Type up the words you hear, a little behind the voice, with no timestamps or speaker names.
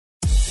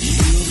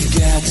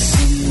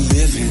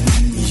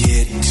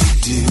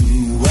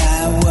do,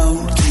 I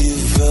won't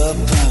give up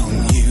on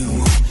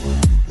you.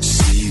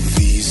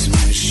 CV's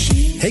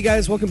machine. Hey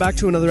guys, welcome back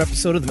to another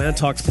episode of the Man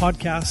Talks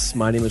podcast.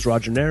 My name is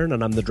Roger Nairn,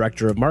 and I'm the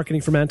Director of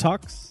Marketing for Man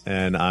Talks.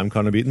 And I'm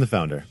Connor Beaton, the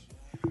founder.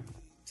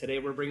 Today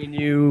we're bringing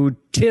you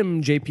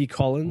Tim J.P.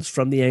 Collins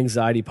from the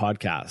Anxiety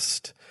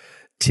Podcast.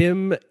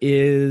 Tim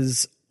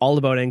is all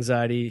about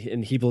anxiety,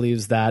 and he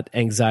believes that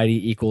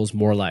anxiety equals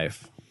more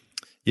life.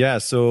 Yeah,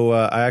 so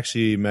I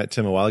actually met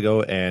Tim a while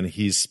ago, and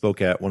he spoke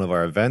at one of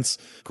our events.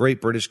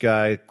 Great British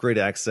guy, great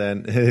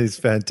accent. He's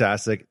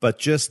fantastic. But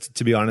just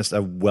to be honest,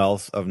 a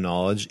wealth of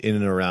knowledge in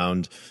and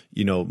around,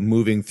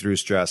 moving through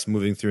stress,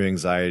 moving through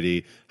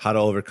anxiety, how to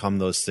overcome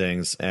those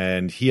things.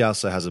 And he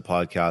also has a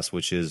podcast,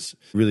 which is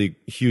really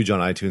huge on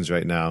iTunes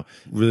right now.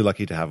 Really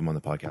lucky to have him on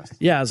the podcast.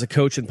 Yeah, as a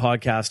coach and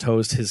podcast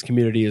host, his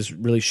community is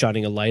really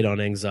shining a light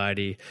on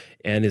anxiety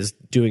and is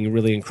doing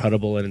really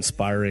incredible and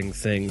inspiring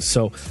things.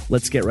 So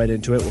let's get right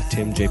into it with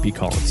Tim J.P.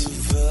 Collins.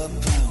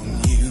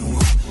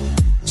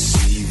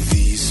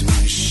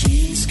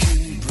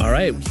 All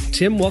right,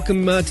 Tim,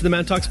 welcome to the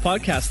Man Talks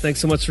podcast. Thanks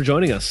so much for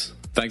joining us.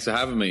 Thanks for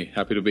having me.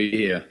 Happy to be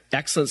here.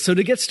 Excellent. So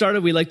to get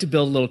started, we like to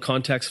build a little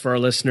context for our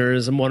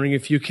listeners. I'm wondering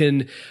if you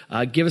can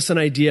give us an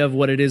idea of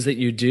what it is that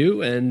you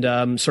do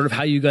and sort of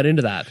how you got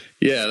into that.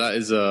 Yeah, that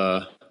is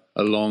a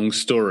long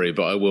story,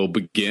 but I will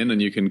begin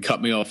and you can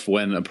cut me off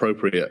when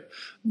appropriate.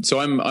 So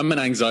I'm an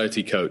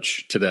anxiety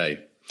coach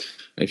today.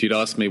 If you'd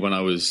asked me when I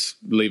was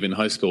leaving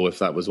high school if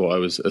that was what I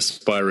was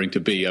aspiring to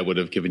be, I would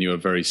have given you a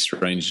very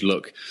strange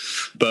look.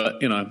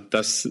 But,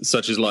 that's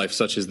such is life,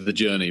 such is the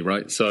journey,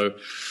 right? So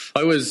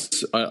I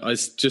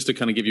just to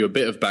kind of give you a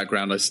bit of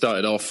background, I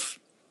started off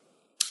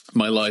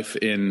my life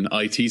in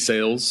IT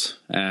sales,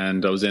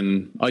 and I was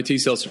in IT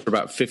sales for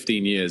about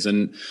 15 years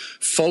and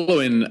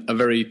following a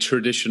very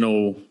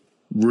traditional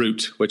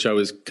route, which I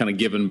was kind of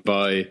given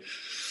by,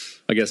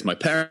 I guess, my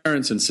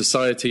parents and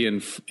society,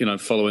 and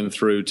following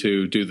through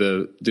to do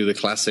the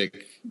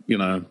classic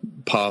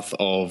path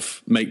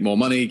of make more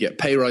money, get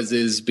pay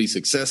rises, be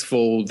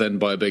successful, then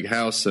buy a big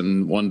house,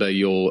 and one day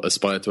you'll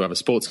aspire to have a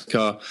sports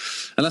car.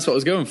 And that's what I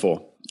was going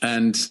for.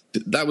 And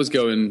that was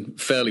going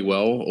fairly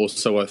well, or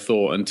so I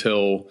thought,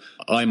 until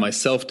I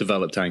myself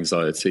developed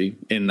anxiety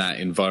in that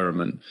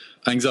environment.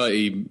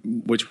 Anxiety,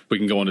 which we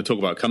can go on to talk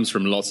about, comes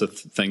from lots of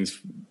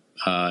things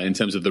in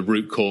terms of the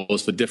root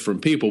cause for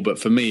different people. But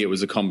for me, it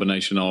was a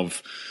combination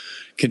of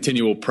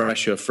continual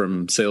pressure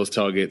from sales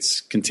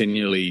targets,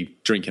 continually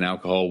drinking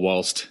alcohol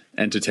whilst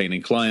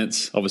entertaining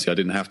clients. Obviously, I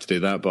didn't have to do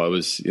that, but I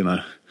was,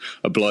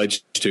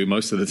 obliged to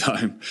most of the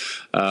time.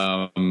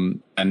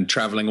 And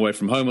traveling away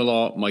from home a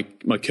lot.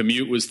 My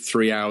commute was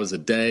 3 hours a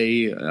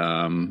day,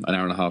 an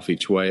hour and a half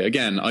each way.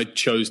 Again, I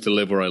chose to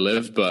live where I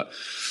live, but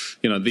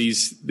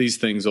these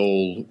things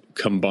all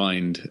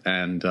combined.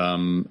 And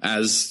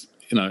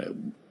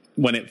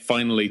when it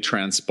finally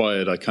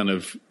transpired, I kind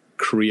of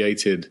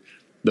created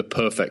the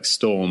perfect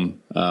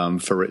storm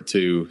for it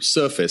to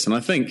surface. And I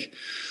think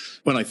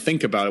when I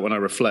think about it, when I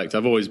reflect,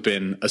 I've always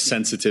been a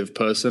sensitive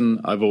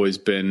person. I've always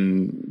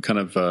been kind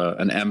of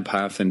an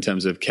empath in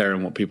terms of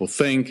caring what people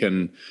think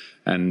and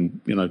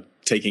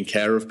taking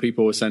care of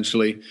people,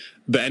 essentially.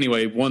 But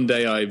anyway, one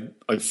day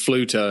I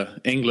flew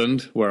to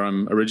England, where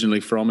I'm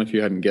originally from, if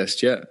you hadn't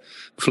guessed yet.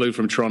 Flew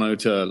from Toronto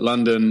to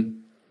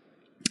London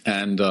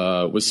and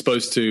was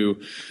supposed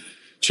to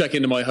check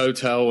into my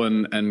hotel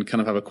and kind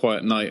of have a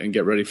quiet night and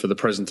get ready for the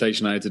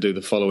presentation I had to do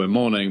the following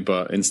morning.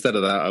 But instead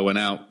of that, I went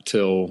out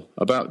till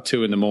about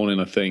 2 a.m,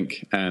 I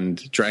think, and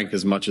drank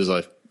as much as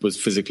I was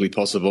physically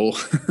possible.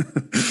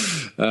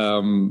 I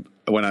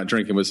went out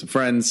drinking with some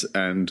friends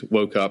and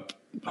woke up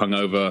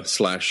hungover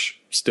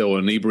 / still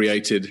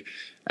inebriated,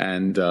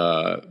 and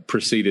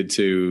proceeded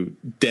to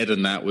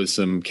deaden that with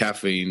some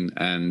caffeine.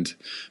 And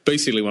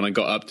basically, when I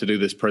got up to do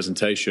this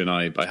presentation,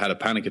 I had a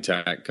panic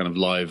attack kind of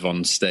live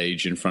on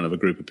stage in front of a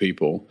group of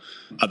people.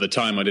 At the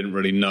time, I didn't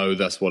really know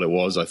that's what it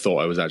was. I thought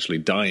I was actually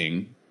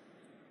dying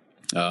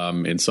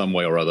in some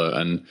way or other,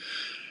 and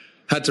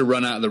had to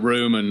run out of the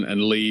room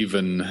and leave,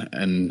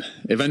 and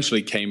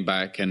eventually came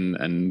back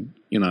and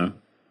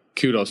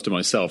kudos to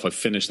myself. I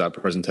finished that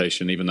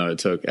presentation, even though it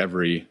took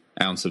every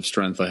ounce of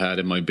strength I had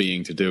in my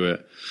being to do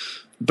it,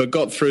 but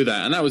got through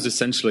that. And that was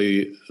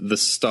essentially the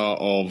start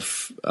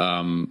of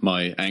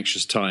my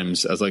anxious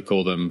times, as I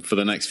call them. For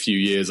the next few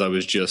years, I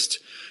was just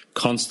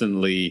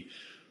constantly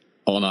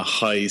on a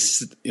high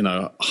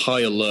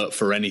alert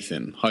for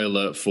anything, high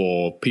alert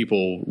for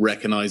people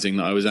recognizing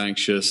that I was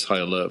anxious, high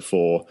alert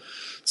for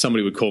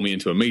somebody would call me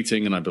into a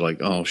meeting and I'd be like,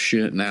 oh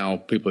shit, now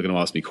people are going to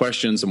ask me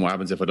questions, and what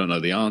happens if I don't know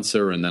the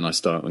answer? And then I'm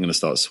going to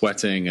start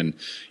sweating. And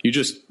you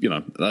just,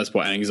 that's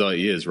what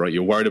anxiety is, right?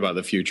 You're worried about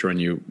the future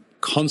and you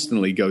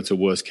constantly go to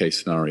worst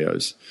case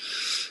scenarios.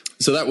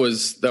 So that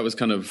was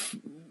kind of,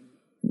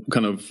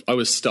 I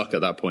was stuck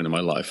at that point in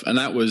my life. And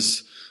that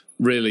was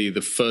really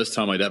the first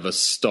time I'd ever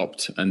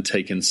stopped and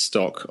taken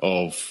stock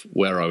of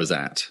where I was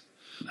at.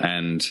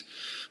 And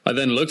I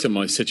then looked at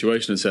my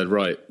situation and said,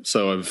 right,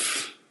 so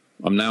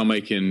I'm now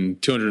making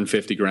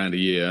 $250,000 a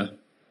year.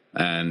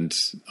 and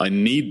I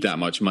need that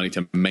much money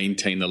to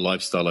maintain the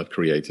lifestyle I've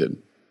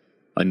created.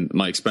 And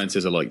my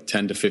expenses are like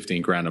 10 to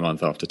 15 grand a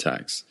month after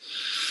tax.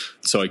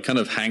 So I kind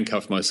of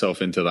handcuffed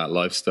myself into that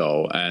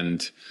lifestyle,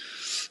 and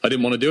I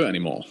didn't want to do it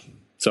anymore.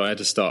 So I had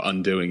to start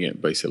undoing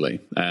it, basically,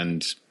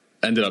 and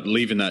ended up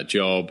leaving that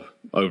job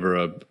over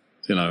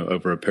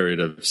a period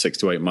of 6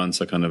 to 8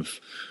 months. I kind of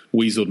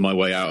weaseled my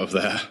way out of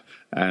there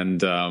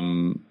and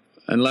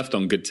left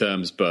on good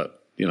terms, but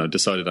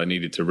decided I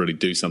needed to really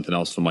do something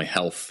else for my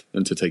health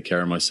and to take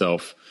care of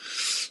myself.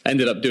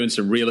 Ended up doing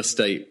some real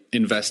estate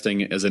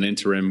investing as an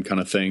interim kind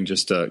of thing,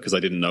 just because I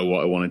didn't know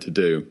what I wanted to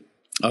do.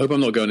 I hope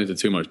I'm not going into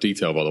too much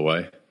detail, by the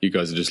way. You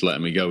guys are just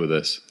letting me go with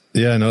this.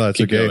 Yeah, no, that's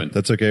Keep okay. going.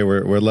 That's okay.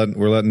 We're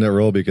letting it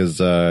roll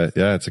because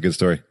it's a good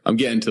story. I'm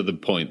getting to the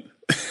point.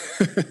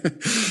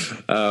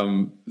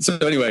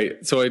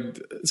 So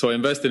I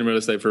invested in real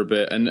estate for a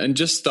bit and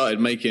just started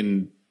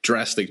making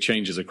drastic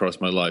changes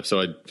across my life. So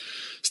I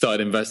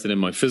started investing in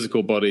my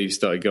physical body,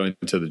 started going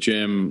to the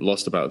gym,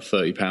 lost about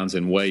 30 pounds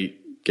in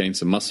weight, gained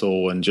some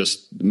muscle, and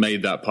just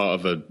made that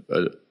part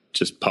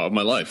of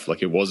my life.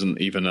 Like, it wasn't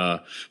even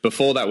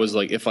before that was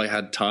like, if I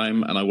had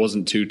time and I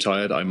wasn't too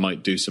tired, I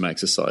might do some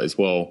exercise.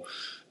 Well,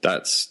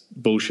 that's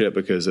bullshit,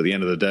 because at the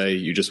end of the day,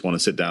 you just want to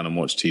sit down and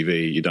watch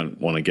TV. You don't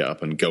want to get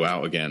up and go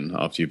out again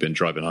after you've been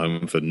driving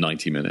home for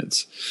 90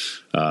 minutes.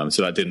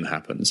 So that didn't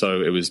happen.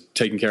 So it was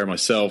taking care of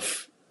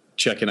myself,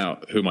 checking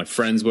out who my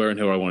friends were and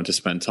who I wanted to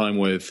spend time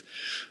with.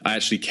 I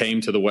actually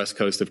came to the west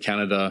coast of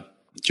Canada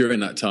during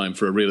that time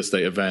for a real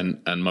estate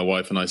event, and my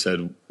wife and I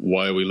said,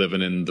 why are we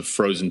living in the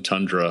frozen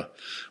tundra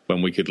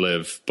when we could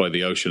live by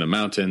the ocean and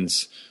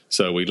mountains?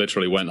 So we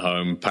literally went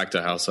home, packed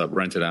our house up,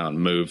 rented out, and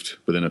moved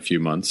within a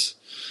few months.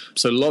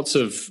 So lots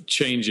of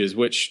changes,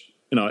 which,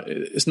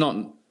 it's not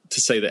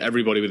to say that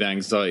everybody with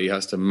anxiety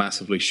has to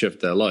massively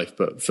shift their life.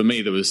 But for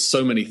me, there was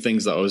so many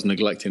things that I was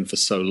neglecting for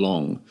so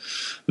long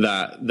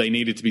that they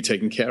needed to be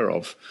taken care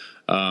of.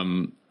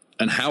 And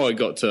how I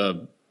got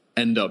to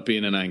end up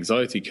being an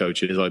anxiety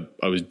coach is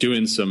I was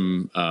doing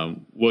some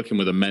working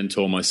with a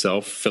mentor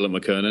myself, Philip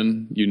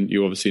McKernan.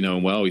 You obviously know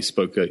him well. He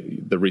spoke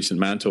at the recent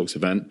Man Talks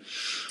event,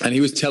 and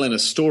he was telling a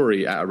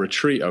story at a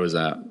retreat I was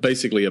at,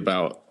 basically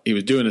about, he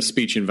was doing a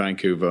speech in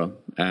Vancouver,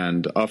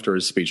 and after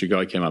his speech, a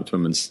guy came up to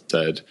him and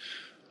said,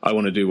 I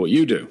want to do what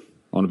you do.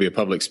 I want to be a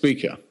public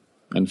speaker.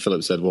 And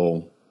Philip said,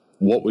 well,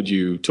 what would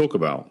you talk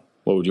about?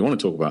 What would you want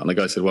to talk about? And the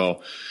guy said,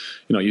 well,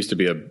 I used to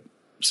be a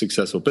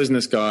successful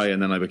business guy,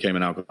 and then I became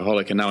an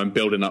alcoholic, and now I'm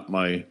building up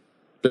my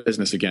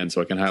business again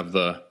so I can have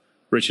the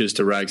riches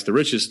to rags to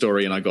riches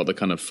story, and I got the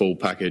kind of full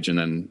package, and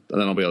then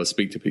I'll be able to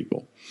speak to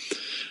people.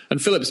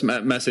 And Philip's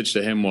message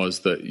to him was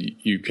that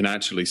you can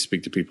actually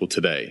speak to people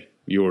today.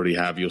 You already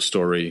have your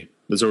story.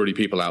 There's already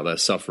people out there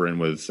suffering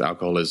with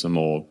alcoholism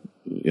or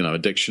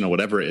addiction or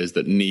whatever it is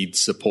that need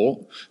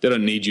support. They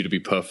don't need you to be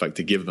perfect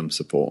to give them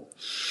support.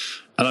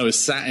 And I was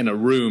sat in a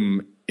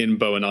room in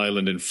Bowen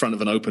Island in front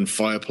of an open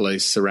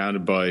fireplace,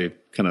 surrounded by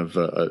kind of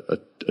a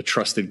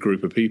trusted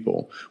group of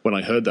people when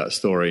I heard that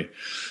story.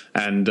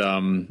 And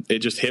it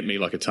just hit me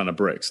like a ton of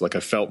bricks. Like, I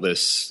felt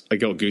this, I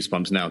got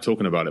goosebumps now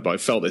talking about it, but I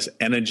felt this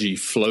energy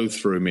flow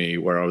through me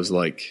where I was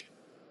like,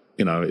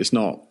 it's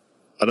not,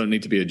 I don't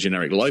need to be a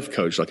generic life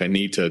coach. Like, I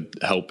need to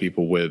help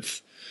people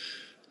with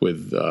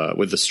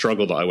the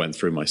struggle that I went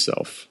through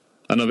myself.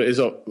 And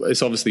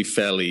it's obviously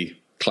fairly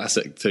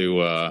classic to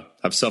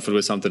have suffered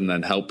with something and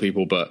then help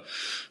people. But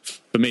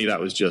for me, that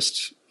was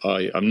just,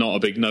 I'm not a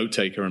big note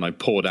taker, and I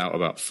poured out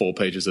about 4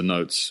 pages of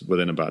notes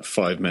within about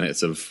 5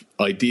 minutes of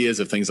ideas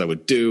of things I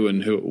would do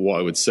and what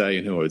I would say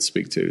and who I would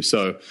speak to.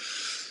 So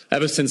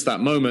ever since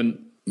that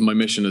moment, my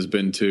mission has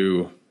been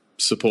to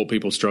support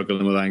people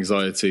struggling with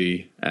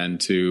anxiety and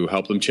to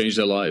help them change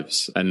their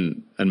lives.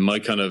 And my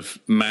kind of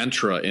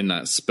mantra in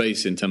that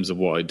space in terms of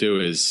what I do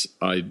is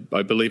I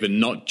believe in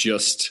not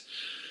just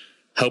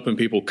helping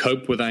people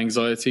cope with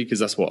anxiety, because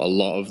that's what a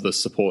lot of the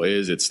support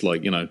is. It's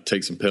like,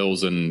 take some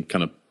pills and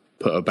kind of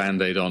put a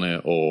Band-Aid on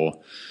it, or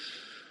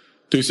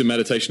do some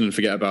meditation and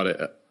forget about it.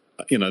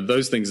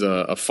 Those things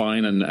are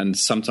fine and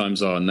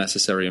sometimes are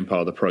necessary and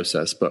part of the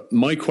process. But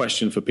my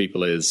question for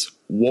people is,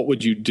 what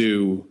would you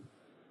do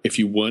if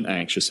you weren't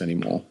anxious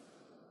anymore?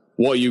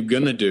 What are you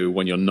going to do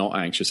when you're not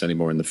anxious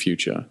anymore in the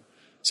future?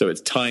 So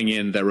it's tying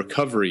in their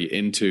recovery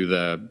into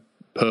their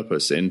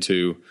purpose,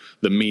 into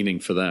the meaning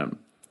for them,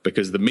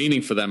 because the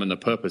meaning for them and the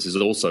purpose is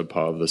also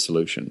part of the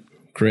solution.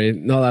 Great.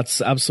 No,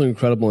 that's absolutely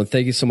incredible. And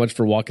thank you so much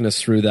for walking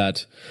us through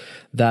that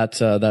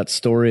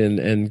story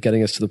and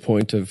getting us to the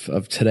point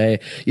of today.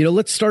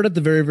 Let's start at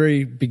the very,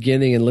 very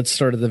beginning, and let's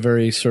start at the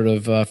very sort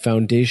of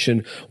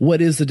foundation.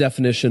 What is the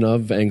definition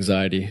of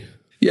anxiety?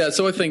 Yeah,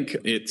 so I think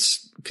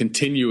it's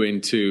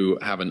continuing to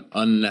have an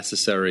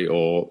unnecessary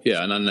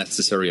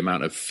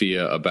amount of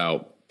fear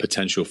about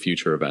potential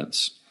future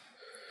events.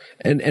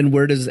 And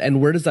where does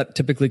that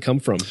typically come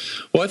from?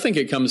 Well, I think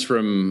it comes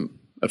from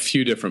a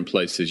few different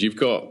places. You've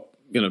got,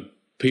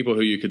 people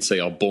who you could say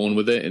are born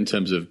with it in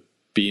terms of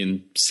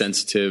being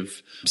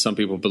sensitive. Some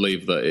people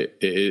believe that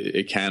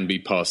it can be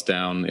passed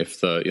down.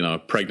 If a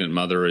pregnant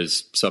mother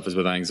suffers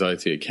with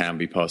anxiety, it can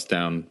be passed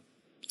down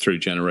through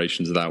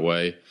generations that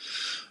way.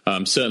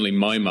 Certainly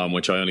my mum,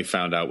 which I only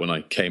found out when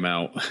I came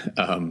out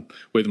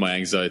with my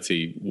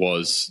anxiety,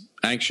 was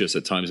anxious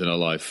at times in her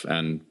life.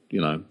 And,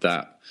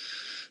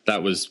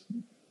 that was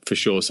for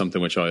sure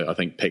something which I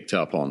think picked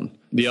up on.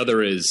 The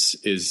other is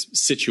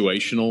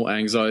situational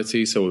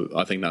anxiety. So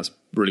I think that's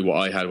really what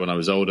I had when I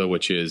was older,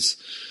 which is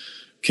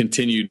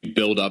continued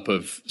buildup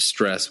of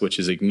stress, which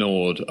is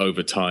ignored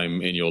over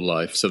time in your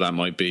life. So that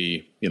might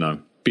be,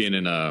 being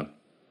in a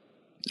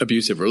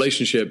abusive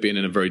relationship, being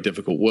in a very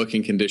difficult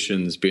working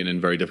conditions, being in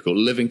very difficult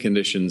living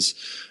conditions.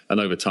 And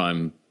over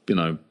time,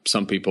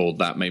 some people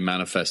that may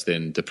manifest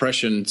in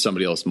depression.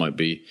 Somebody else might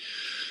be,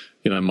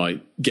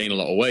 might gain a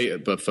lot of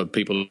weight, but for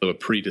people who are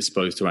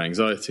predisposed to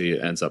anxiety,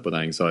 it ends up with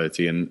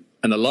anxiety. And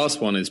the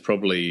last one is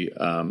probably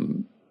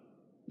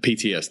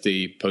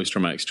PTSD,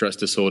 post-traumatic stress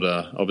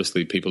disorder.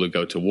 Obviously, people who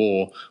go to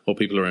war or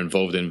people who are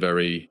involved in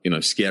very,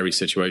 scary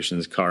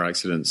situations, car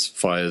accidents,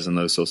 fires, and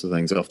those sorts of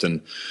things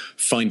often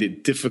find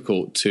it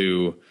difficult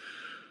to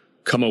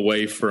come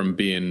away from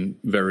being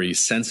very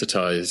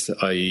sensitized,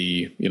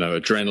 i.e.,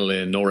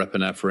 adrenaline,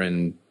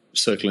 norepinephrine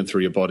circling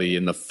through your body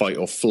in the fight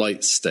or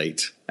flight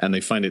state. And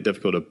they find it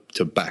difficult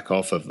to back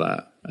off of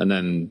that. And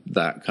then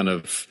that kind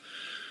of,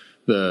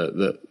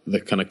 the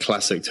kind of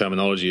classic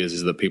terminology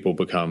is that people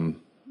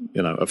become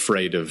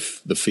afraid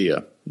of the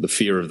fear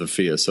of the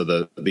fear. So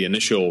the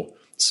initial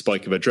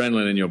spike of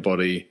adrenaline in your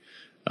body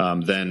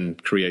then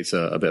creates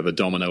a bit of a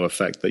domino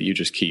effect that you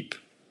just keep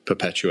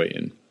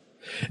perpetuating.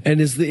 And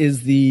how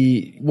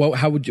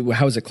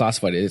is it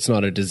classified? It's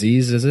not a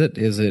disease, is it?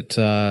 Is it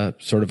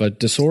sort of a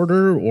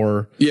disorder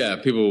or? Yeah,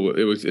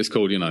 it's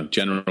called,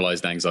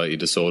 generalized anxiety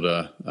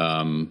disorder.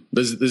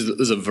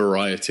 There's a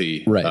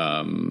variety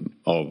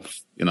of,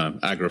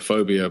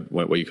 agoraphobia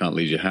where you can't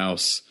leave your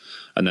house.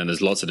 And then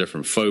there's lots of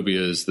different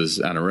phobias. There's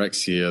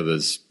anorexia.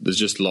 There's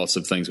just lots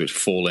of things which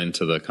fall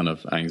into the kind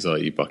of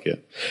anxiety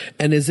bucket.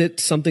 And is it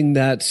something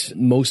that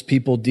most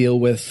people deal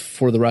with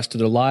for the rest of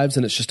their lives,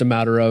 and it's just a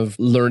matter of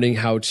learning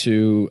how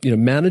to,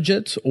 manage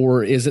it?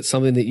 Or is it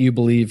something that you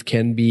believe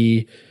can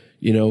be,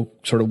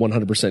 sort of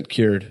 100%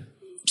 cured?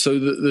 So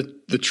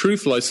the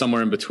truth lies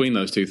somewhere in between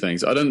those two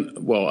things. I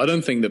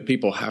don't think that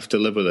people have to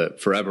live with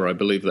it forever. I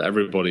believe that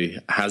everybody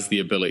has the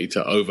ability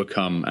to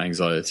overcome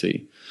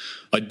anxiety.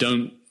 I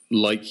don't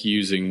like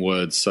using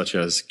words such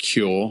as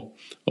cure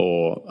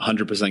or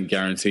 100%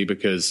 guarantee,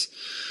 because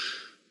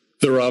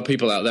there are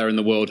people out there in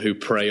the world who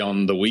prey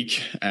on the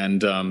weak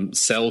and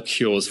sell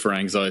cures for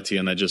anxiety,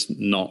 and they're just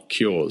not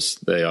cures.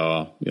 They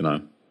are,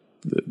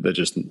 it's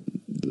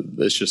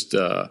just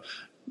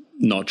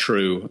not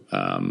true.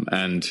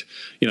 And,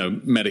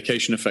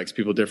 medication affects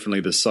people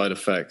differently. There's side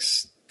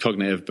effects.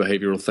 Cognitive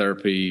behavioral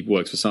therapy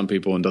works for some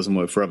people and doesn't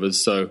work for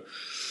others. So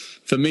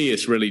for me,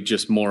 it's really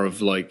just more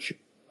of like,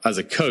 as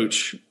a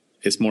coach,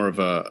 it's more of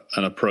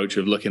an approach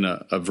of looking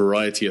at a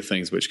variety of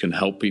things which can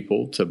help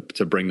people to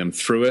bring them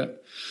through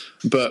it.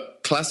 But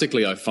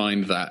classically, I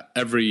find that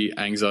every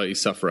anxiety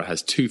sufferer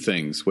has two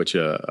things which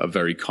are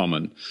very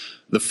common.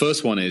 The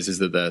first one is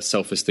that their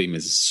self-esteem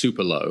is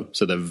super low.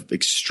 So they're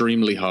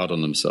extremely hard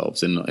on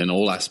themselves in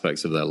all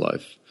aspects of their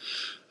life.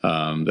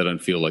 They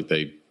don't feel like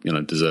they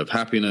deserve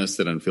happiness.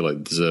 They don't feel like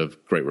they deserve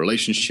great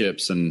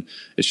relationships. And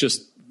it's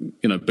just,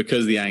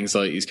 because the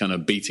anxiety is kind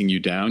of beating you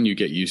down, you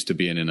get used to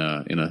being in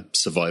a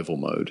survival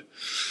mode.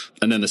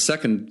 And then the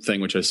second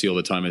thing, which I see all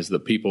the time, is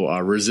that people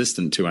are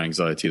resistant to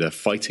anxiety. They're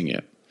fighting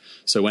it.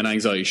 So when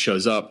anxiety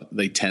shows up,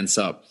 they tense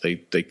up, they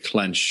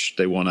clench,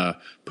 they want to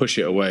push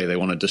it away. They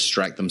want to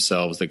distract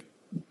themselves. They,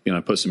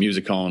 put some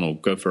music on or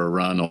go for a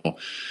run, or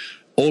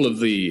all of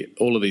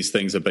these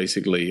things are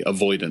basically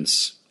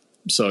avoidance.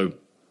 So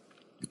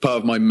part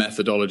of my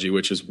methodology,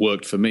 which has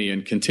worked for me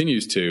and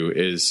continues to,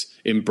 is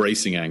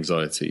embracing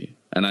anxiety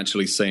and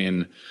actually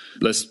saying,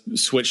 let's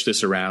switch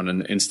this around.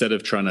 And instead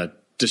of trying to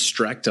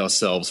distract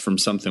ourselves from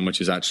something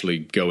which is actually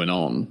going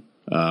on,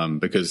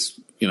 because,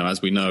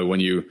 as we know, when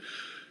you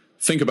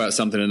think about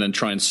something and then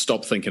try and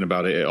stop thinking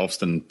about it, it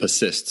often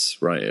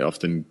persists, right? It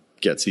often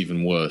gets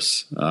even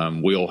worse.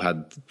 We all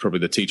had probably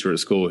the teacher at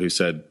school who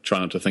said, try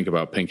not to think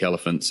about pink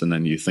elephants. And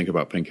then you think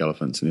about pink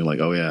elephants and you're like,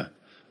 oh yeah,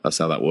 that's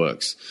how that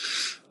works.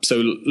 So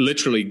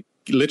literally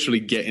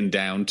getting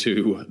down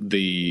to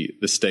the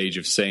stage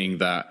of saying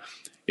that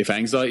if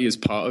anxiety is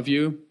part of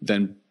you,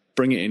 then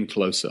bring it in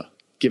closer,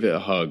 give it a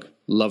hug,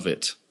 love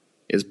it,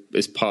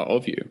 is part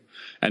of you.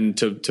 And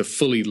to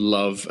fully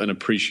love and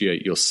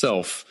appreciate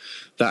yourself,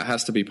 that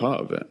has to be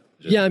part of it.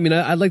 Yeah, I mean,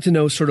 I'd like to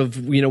know sort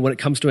of, when it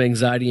comes to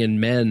anxiety in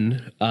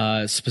men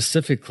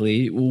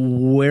specifically,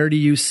 where do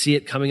you see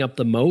it coming up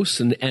the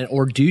most,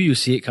 or do you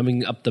see it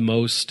coming up the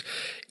most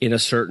in a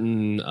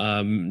certain,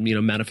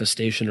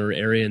 manifestation or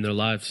area in their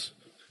lives?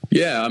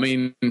 Yeah, I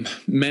mean,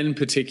 men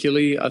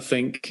particularly, I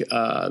think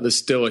there's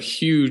still a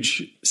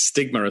huge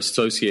stigma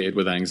associated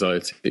with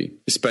anxiety,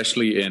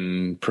 especially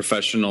in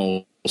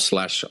professional /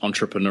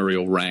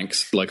 entrepreneurial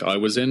ranks like I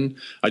was in.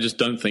 I just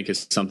don't think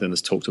it's something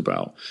that's talked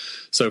about.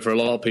 So for a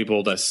lot of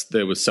people,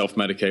 they would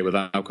self-medicate with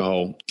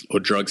alcohol or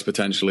drugs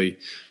potentially,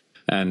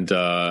 and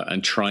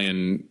try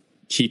and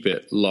keep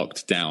it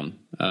locked down,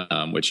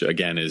 which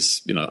again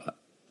is,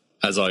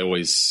 as I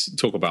always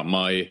talk about,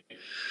 my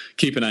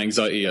keeping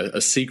anxiety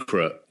a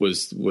secret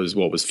was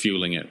what was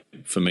fueling it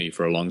for me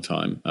for a long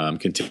time,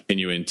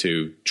 continuing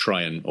to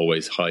try and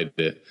always hide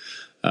it.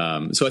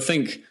 So I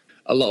think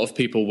a lot of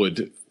people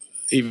would,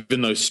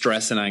 even though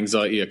stress and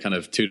anxiety are kind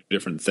of two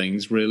different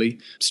things, really,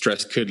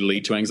 stress could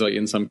lead to anxiety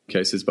in some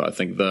cases. But I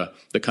think the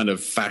kind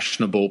of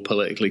fashionable,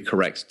 politically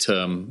correct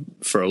term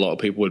for a lot of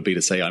people would be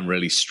to say, I'm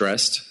really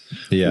stressed,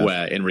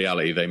 where in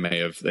reality, they may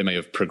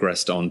have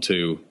progressed on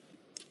to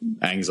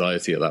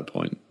anxiety at that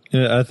point.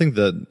 Yeah, I think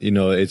that,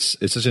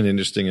 it's such an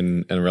interesting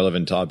and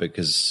relevant topic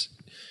because,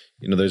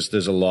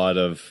 there's a lot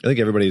of, I think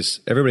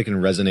everybody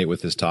can resonate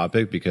with this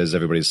topic because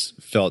everybody's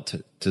felt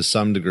to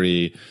some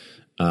degree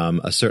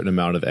a certain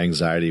amount of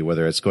anxiety,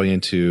 whether it's going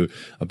into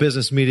a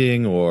business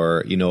meeting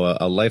or,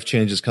 a life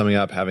change is coming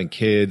up, having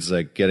kids,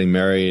 like getting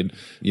married,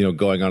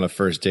 going on a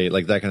first date,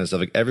 like that kind of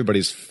stuff. Like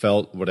everybody's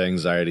felt what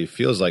anxiety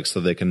feels like,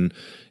 so they can,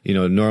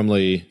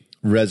 normally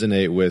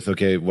resonate with,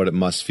 okay, what it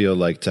must feel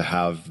like to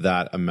have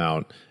that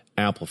amount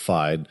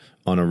amplified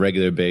on a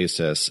regular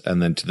basis,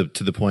 and then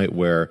to the point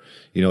where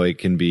it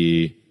can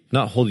be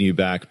not holding you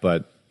back,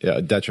 but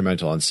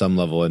detrimental on some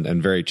level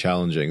and very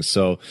challenging.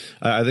 So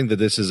I think that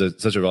this is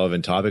such a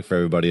relevant topic for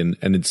everybody.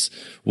 And it's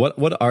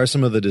what are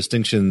some of the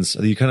distinctions?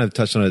 You kind of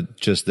touched on it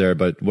just there,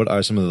 but what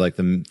are some of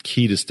the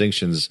key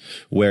distinctions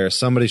where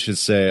somebody should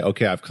say,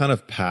 okay, I've kind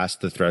of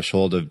passed the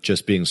threshold of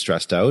just being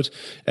stressed out,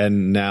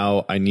 and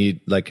now I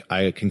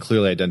can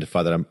clearly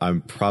identify that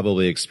I'm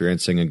probably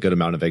experiencing a good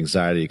amount of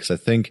anxiety. Because I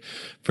think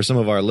for some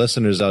of our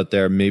listeners out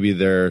there, maybe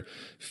they're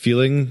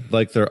feeling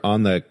like they're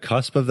on the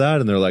cusp of that,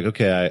 and they're like,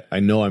 okay, I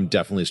know I'm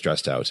definitely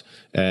stressed out,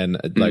 and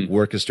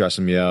work is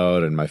stressing me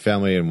out, and my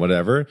family and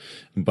whatever.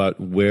 But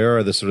where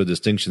are the sort of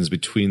distinctions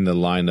between the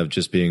line of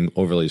just being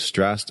overly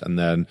stressed and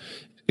then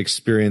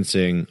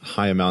experiencing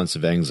high amounts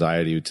of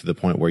anxiety to the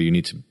point where you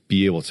need to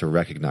be able to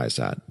recognize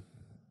that?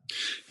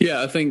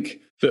 Yeah, I think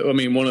that,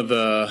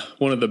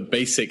 one of the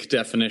basic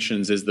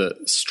definitions is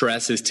that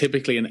stress is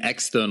typically an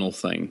external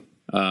thing.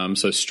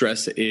 So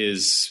stress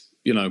is,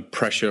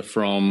 pressure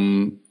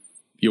from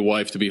your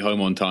wife to be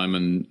home on time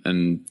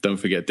and don't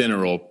forget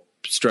dinner, or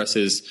stress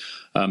is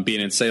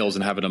being in sales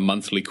and having a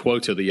monthly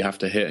quota that you have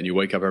to hit, and you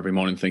wake up every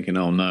morning thinking,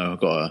 oh no, I've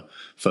got to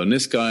phone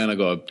this guy and I've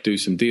got to do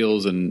some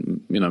deals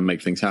and,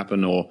 make things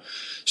happen. Or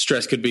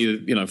stress could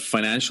be,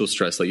 financial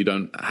stress, that you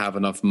don't have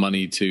enough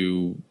money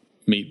to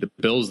meet the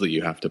bills that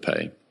you have to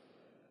pay.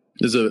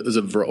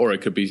 Or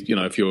it could be,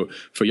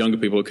 for younger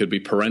people, it could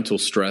be parental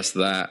stress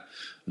that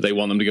they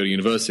want them to go to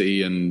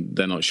university and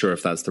they're not sure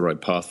if that's the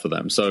right path for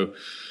them. So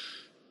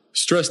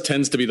stress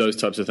tends to be those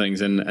types of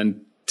things.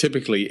 And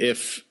typically,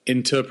 if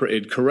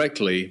interpreted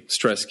correctly,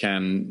 stress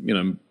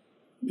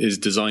is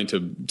designed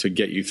to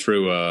get you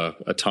through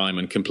a time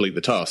and complete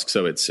the task.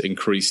 So it's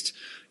increased,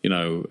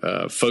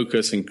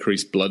 focus,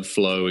 increased blood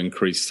flow,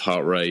 increased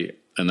heart rate,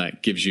 and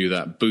that gives you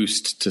that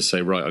boost to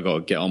say, right, I got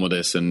to get on with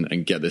this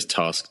and get this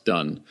task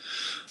done.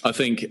 I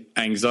think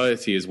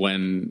anxiety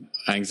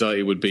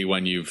would be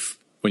when you've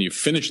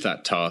finished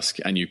that task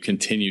and you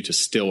continue to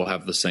still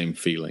have the same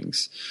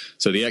feelings.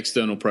 So the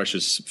external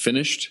pressure's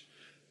finished,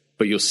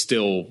 but you're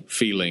still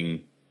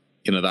feeling,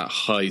 that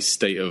high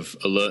state of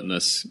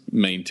alertness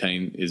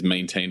is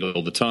maintained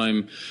all the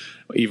time.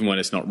 Even when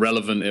it's not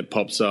relevant, it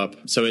pops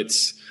up. So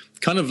it's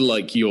kind of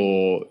like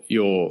your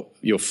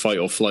fight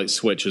or flight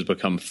switch has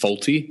become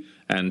faulty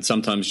and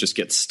sometimes just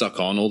gets stuck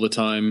on all the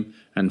time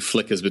and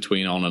flickers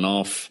between on and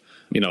off.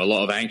 A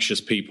lot of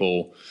anxious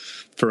people,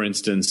 for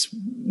instance,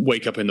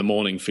 wake up in the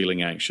morning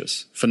feeling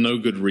anxious for no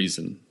good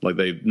reason. Like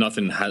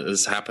nothing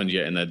has happened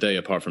yet in their day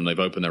apart from they've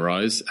opened their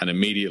eyes, and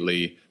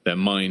immediately their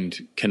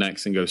mind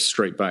connects and goes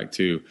straight back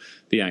to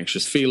the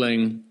anxious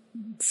feeling.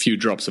 Few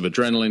drops of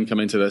adrenaline come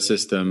into their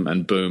system,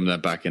 and boom, they're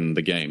back in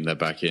the game. They're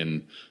back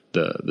in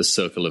the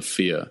circle of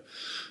fear.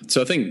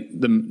 So I think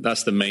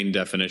that's the main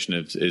definition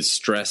of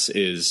stress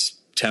is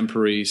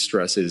temporary.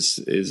 Stress is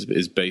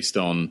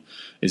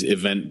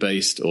event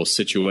based or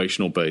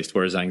situational based,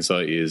 whereas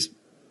anxiety is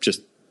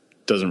just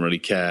doesn't really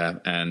care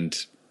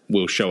and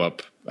will show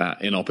up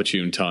at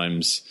inopportune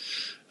times.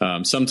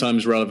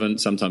 Sometimes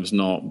relevant, sometimes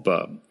not.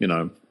 But,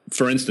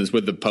 for instance,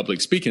 with the public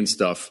speaking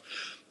stuff,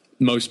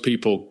 most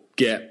people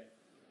get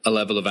a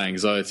level of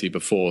anxiety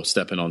before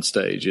stepping on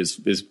stage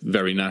is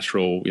very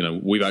natural.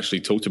 We've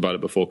actually talked about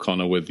it before,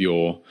 Connor, with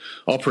your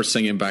opera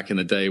singing back in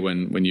the day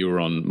when you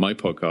were on my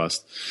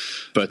podcast.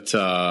 But,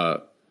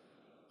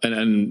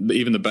 and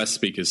even the best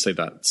speakers say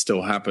that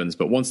still happens.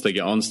 But once they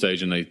get on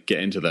stage and they get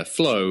into their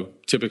flow,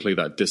 typically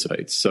that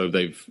dissipates. So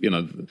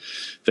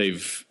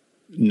they've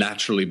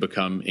naturally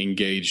become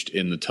engaged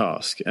in the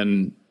task.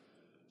 And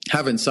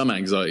having some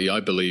anxiety, I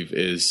believe,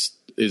 is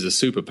is a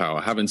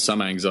superpower. Having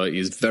some anxiety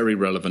is very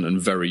relevant and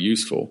very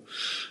useful.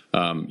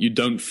 You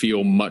don't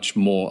feel much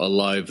more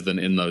alive than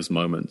in those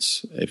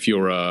moments. If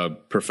you're a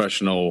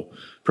professional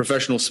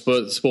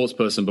sports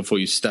person, before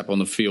you step on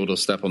the field or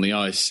step on the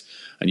ice,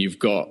 and you've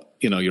got,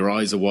 your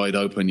eyes are wide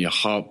open, your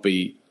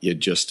heartbeat, you're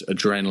just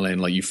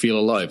adrenaline, like you feel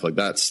alive. Like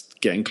that's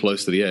getting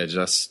close to the edge.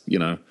 That's,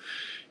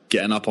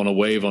 getting up on a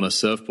wave on a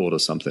surfboard or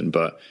something.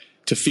 But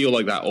to feel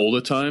like that all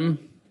the time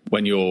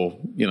when you're,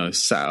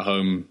 sat at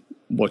home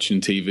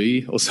watching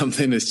TV or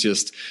something, it's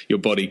just your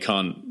body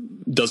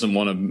doesn't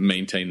want to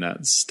maintain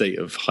that state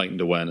of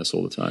heightened awareness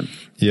all the time.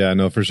 Yeah,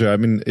 no, for sure. I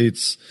mean,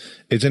 it's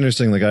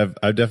interesting. Like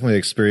I've definitely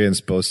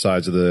experienced both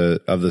sides of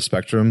the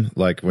spectrum.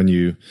 Like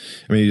you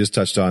just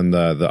touched on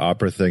the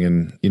opera thing,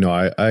 and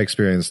I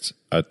experienced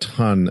a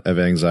ton of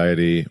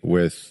anxiety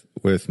with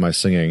my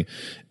singing,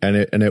 and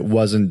it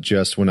wasn't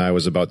just when I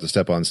was about to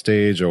step on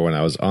stage or when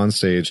I was on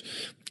stage.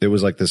 It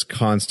was like this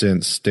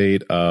constant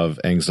state of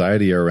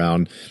anxiety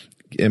around,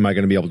 am I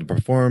going to be able to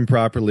perform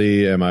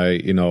properly? Am I,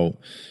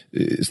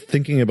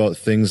 thinking about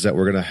things that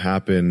were going to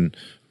happen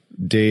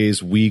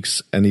days,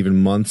 weeks, and even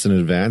months in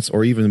advance,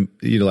 or even,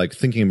 like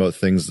thinking about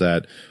things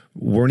that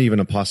weren't even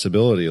a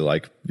possibility,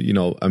 like,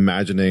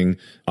 imagining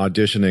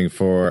auditioning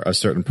for a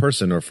certain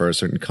person or for a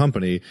certain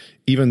company,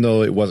 even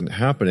though it wasn't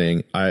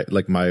happening.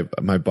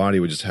 My body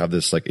would just have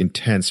this like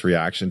intense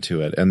reaction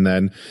to it. And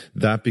then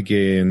that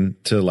began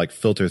to like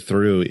filter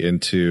through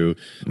into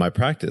my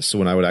practice. So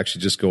when I would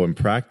actually just go and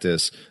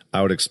practice,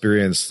 I would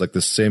experience like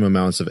the same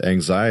amounts of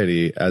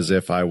anxiety as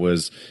if I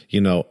was,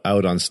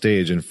 out on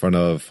stage in front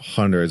of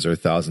hundreds or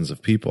thousands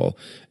of people.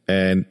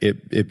 And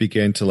it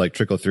began to like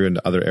trickle through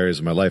into other areas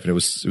of my life. And it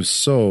was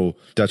so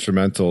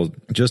detrimental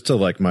just to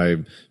like my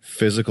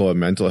physical and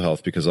mental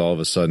health, because all of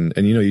a sudden,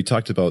 and you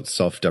talked about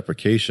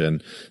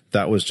self-deprecation,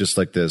 that was just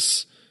like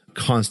this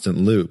constant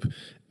loop.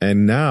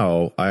 And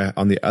now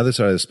on the other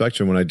side of the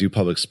spectrum, when I do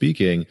public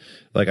speaking,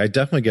 like I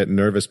definitely get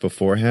nervous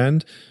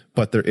beforehand,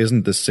 but there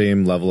isn't the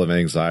same level of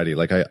anxiety.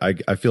 Like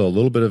I feel a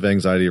little bit of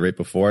anxiety right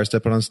before I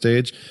step out on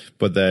stage,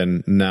 but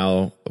then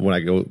now when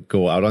I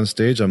go out on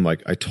stage, I'm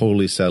like, I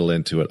totally settle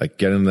into it. I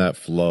get in that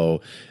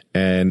flow,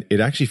 and it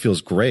actually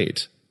feels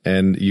great.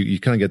 And you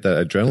kind of get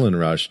that adrenaline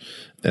rush.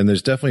 And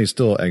there's definitely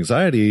still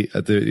anxiety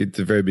at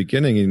the very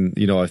beginning.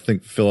 And, I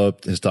think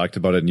Philip has talked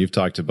about it, and you've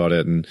talked about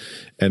it,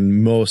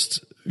 and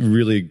most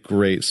really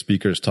great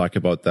speakers talk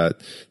about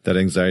that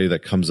anxiety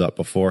that comes up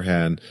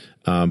beforehand.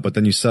 But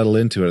then you settle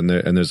into it,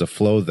 and there's a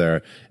flow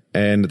there.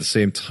 And at the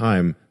same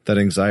time, that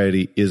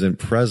anxiety isn't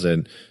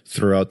present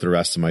throughout the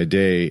rest of my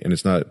day, and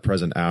it's not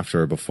present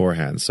after or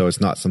beforehand. So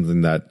it's not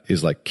something that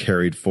is like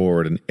carried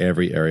forward in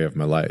every area of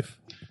my life.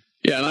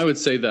 Yeah, and I would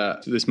say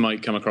that this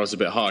might come across a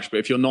bit harsh, but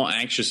if you're not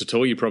anxious at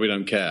all, you probably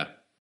don't care.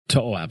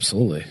 Oh,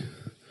 absolutely.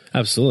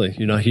 Absolutely.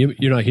 You're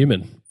not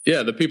human.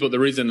 Yeah, the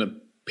reason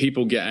that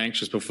people get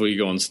anxious before you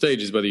go on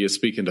stage is whether you're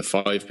speaking to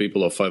 5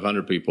 people or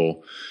 500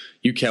 people,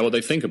 you care what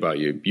they think about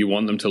you. You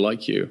want them to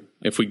like you.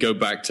 If we go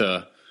back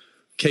to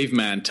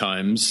caveman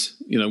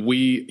times,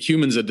 we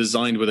humans are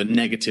designed with a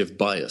negative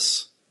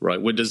bias,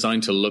 right? We're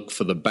designed to look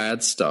for the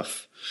bad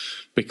stuff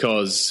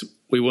because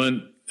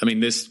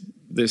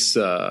this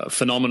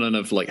phenomenon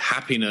of like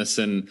happiness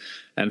and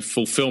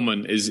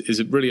fulfillment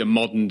is really a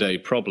modern day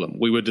problem.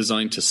 We were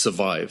designed to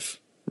survive,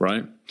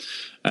 right?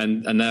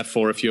 And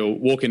therefore, if you're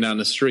walking down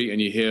the street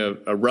and you hear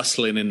a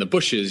rustling in the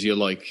bushes, you're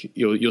like,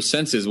 your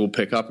senses will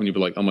pick up and you'll be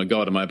like, oh my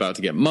God, am I about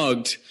to get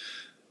mugged?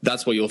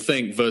 That's what you'll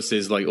think,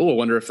 versus like, oh, I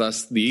wonder if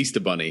that's the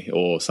Easter bunny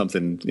or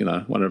something,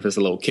 I wonder if it's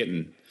a little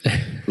kitten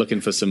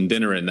looking for some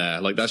dinner in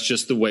there. Like, that's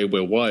just the way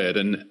we're wired.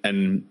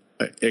 And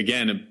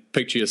again,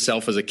 picture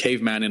yourself as a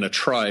caveman in a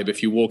tribe.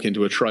 If you walk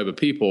into a tribe of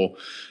people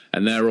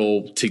and they're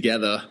all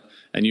together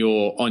and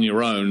you're on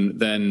your own,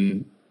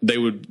 then they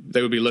would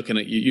be looking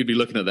at you. You'd be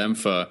looking at them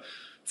for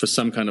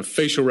some kind of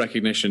facial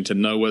recognition to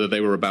know whether they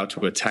were about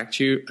to attack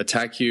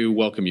you,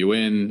 welcome you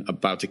in,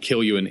 about to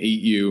kill you and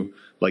eat you.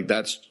 Like,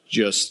 that's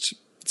just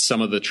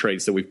some of the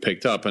traits that we've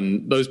picked up.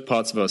 And those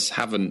parts of us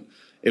haven't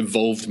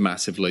evolved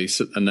massively.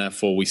 And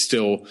therefore we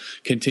still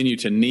continue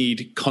to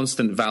need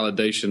constant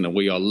validation that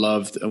we are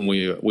loved and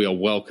we are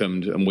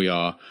welcomed and we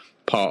are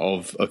part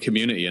of a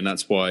community. And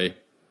that's why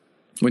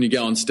when you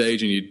get on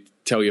stage and you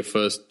tell your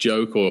first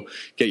joke or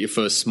get your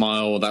first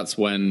smile, that's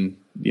when,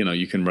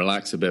 you can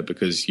relax a bit,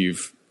 because you're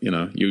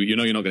not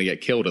going to get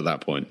killed at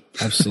that point.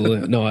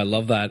 Absolutely. No, I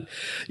love that.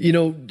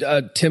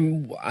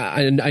 Tim,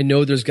 I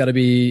know there's got to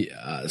be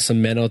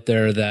some men out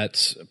there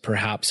that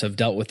perhaps have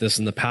dealt with this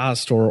in the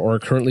past or are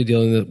currently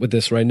dealing with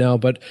this right now.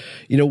 But,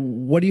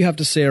 what do you have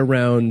to say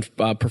around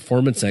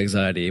performance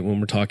anxiety when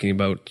we're talking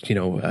about,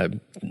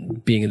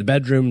 being in the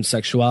bedroom,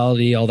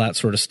 sexuality, all that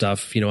sort of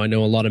stuff? I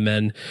know a lot of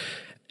men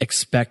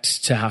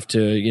expect to have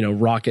to,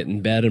 rock it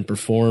in bed and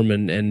perform.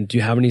 And do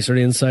you have any sort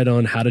of insight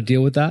on how to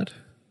deal with that?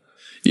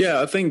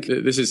 Yeah, I think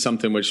this is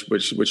something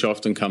which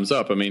often comes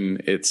up. I mean,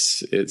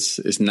 it's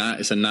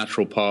a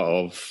natural part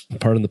of.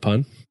 Pardon the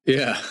pun.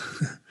 Yeah,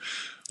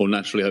 or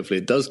naturally, hopefully,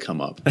 it does come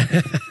up.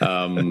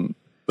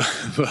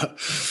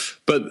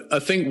 But But I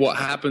think what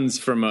happens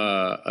from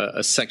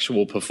a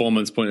sexual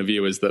performance point of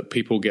view is that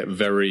people get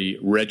very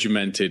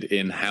regimented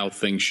in how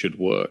things should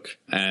work.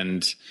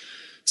 And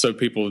so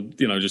people,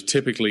 just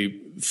typically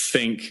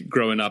think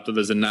growing up that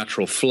there's a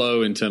natural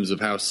flow in terms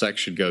of how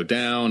sex should go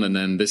down. And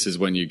then this is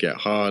when you get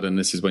hard, and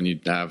this is when you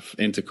have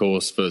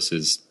intercourse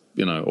versus,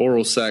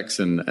 oral sex.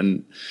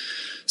 And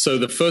so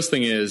the first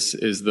thing is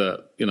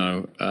that,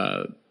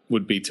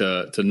 would be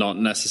to not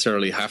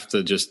necessarily have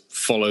to just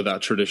follow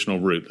that traditional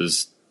route.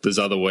 There's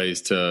other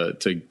ways to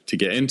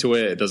get into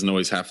it. It doesn't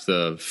always have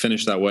to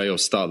finish that way or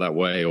start that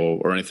way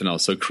or anything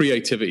else. So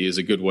creativity is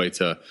a good way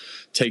to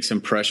take some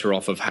pressure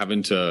off of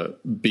having to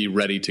be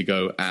ready to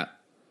go at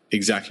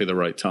exactly the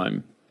right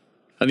time.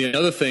 And the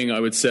other thing I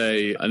would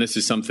say, and this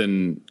is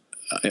something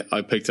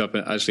I picked up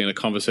actually in a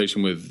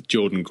conversation with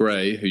Jordan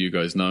Gray, who you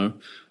guys know,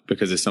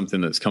 because it's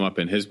something that's come up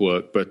in his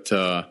work, but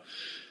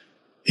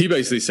he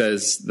basically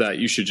says that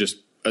you should just,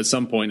 at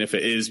some point, if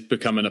it is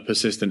becoming a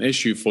persistent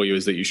issue for you,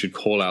 is that you should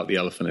call out the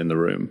elephant in the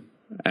room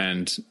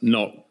and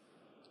not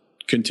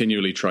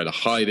continually try to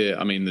hide it.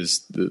 I mean,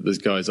 there's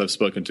guys I've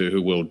spoken to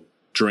who will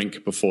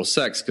drink before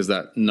sex because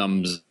that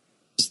numbs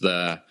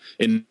their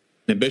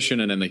inhibition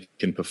and then they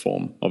can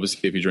perform.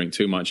 Obviously, if you drink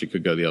too much, it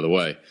could go the other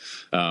way.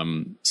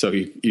 So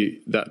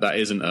that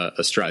isn't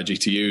a strategy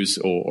to use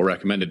or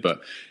recommended, but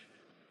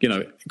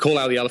call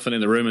out the elephant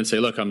in the room and say,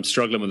 look, I'm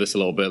struggling with this a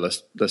little bit.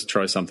 Let's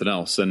try something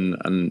else.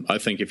 And I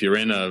think if you're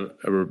in a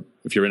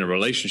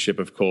relationship,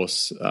 of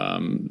course,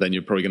 then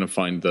you're probably going to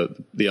find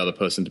the other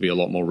person to be a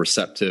lot more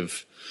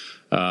receptive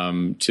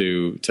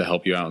to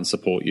help you out and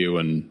support you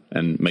and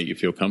make you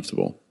feel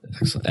comfortable.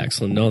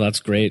 Excellent. No,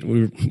 that's great.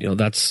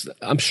 That's,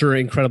 I'm sure,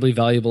 incredibly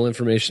valuable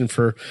information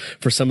for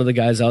some of the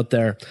guys out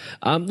there.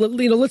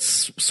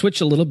 Let's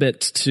switch a little bit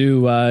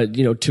to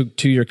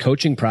your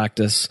coaching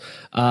practice.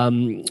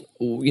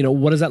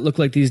 What does that look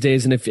like these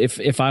days? And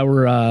if I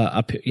were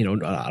I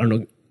don't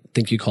know,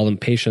 think you call them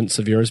patients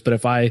of yours, but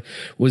if I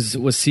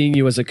was seeing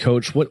you as a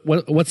coach,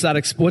 what's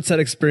that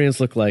experience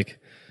look like?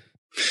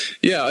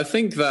 Yeah, I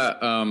think that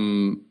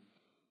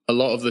a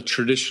lot of the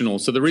traditional,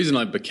 so the reason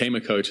I became a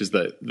coach is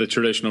that the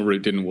traditional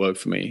route didn't work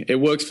for me. It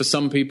works for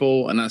some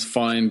people and that's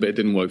fine, but it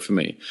didn't work for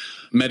me.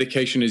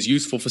 Medication is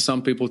useful for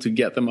some people to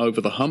get them over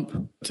the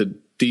hump, to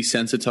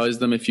desensitize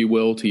them, if you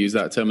will, to use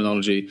that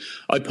terminology.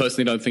 I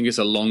personally don't think it's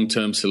a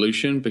long-term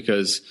solution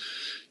because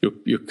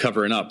you're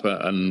covering up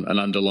an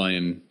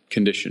underlying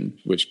condition,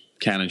 which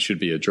can and should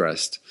be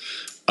addressed.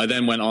 I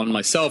then went on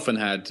myself and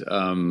had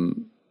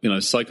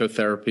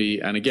psychotherapy.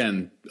 And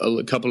again,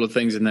 a couple of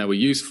things in there were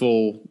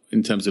useful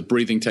in terms of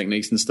breathing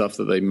techniques and stuff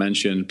that they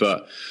mentioned,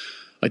 but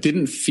I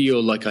didn't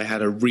feel like I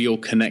had a real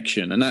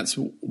connection. And that's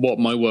what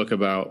my work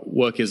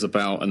is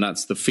about. And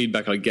that's the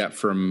feedback I get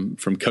from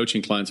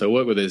coaching clients I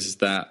work with is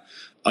that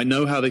I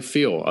know how they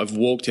feel. I've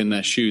walked in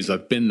their shoes.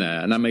 I've been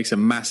there. And that makes a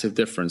massive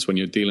difference when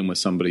you're dealing with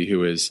somebody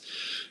who is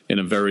in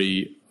a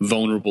very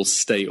vulnerable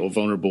state or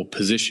vulnerable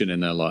position in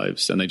their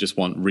lives. And they just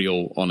want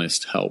real,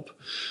 honest help.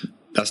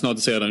 That's not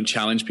to say I don't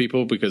challenge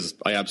people, because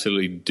I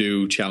absolutely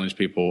do challenge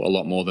people a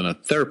lot more than a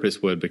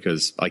therapist would,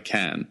 because I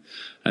can.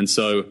 And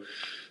so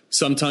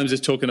sometimes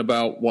it's talking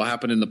about what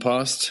happened in the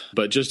past,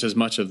 but just as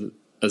much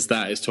as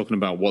that is talking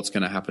about what's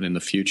going to happen in the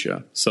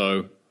future.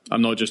 So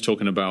I'm not just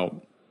talking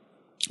about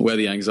where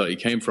the anxiety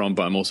came from,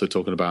 but I'm also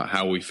talking about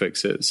how we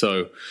fix it.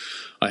 So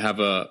I have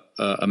a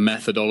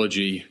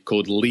methodology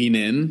called Lean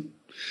In,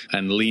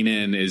 and Lean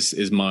In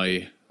is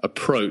my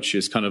approach,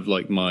 is kind of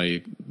like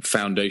my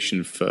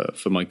foundation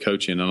for my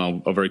coaching.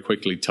 And I'll very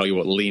quickly tell you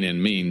what Lean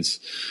In means.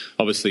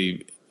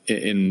 Obviously,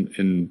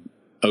 in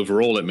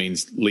overall, it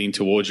means lean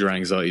towards your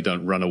anxiety,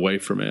 don't run away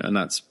from it. And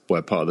that's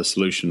where part of the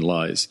solution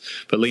lies.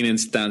 But Lean In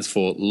stands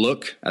for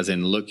look, as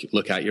in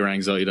look at your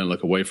anxiety, don't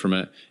look away from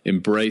it.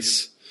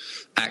 Embrace.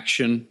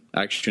 Action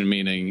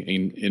meaning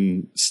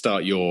in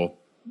start your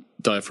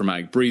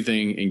diaphragmatic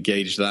breathing,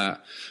 engage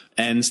that.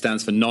 N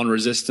stands for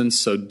non-resistance,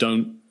 so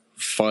don't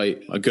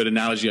fight. A good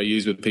analogy I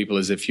use with people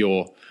is if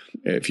you're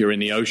in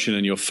the ocean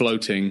and you're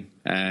floating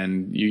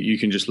and you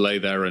can just lay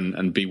there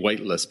and be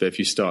weightless, but if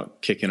you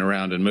start kicking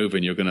around and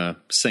moving, you're going to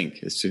sink.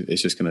 It's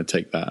just going to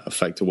take that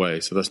effect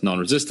away. So that's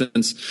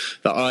non-resistance.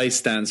 The I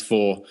stands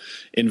for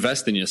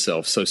invest in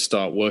yourself. So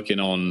start working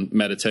on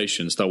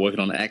meditation, start working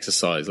on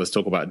exercise. Let's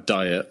talk about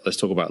diet. Let's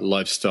talk about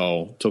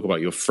lifestyle, talk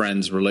about your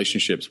friends,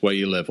 relationships, where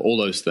you live, all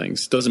those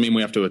things. Doesn't mean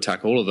we have to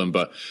attack all of them,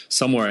 but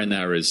somewhere in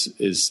there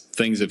is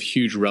things of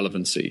huge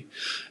relevancy.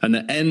 And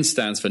the N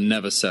stands for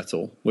never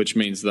settle, which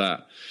means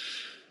that,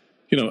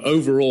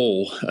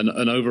 overall,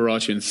 an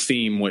overarching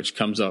theme which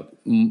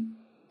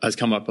has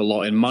come up a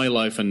lot in my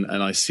life, and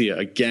I see it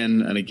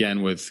again and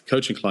again with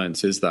coaching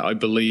clients, is that I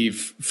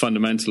believe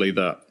fundamentally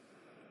that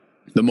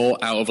the more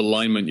out of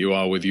alignment you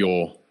are with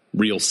your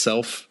real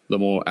self, the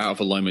more out of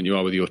alignment you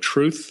are with your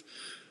truth,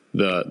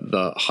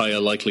 the higher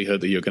likelihood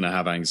that you're going to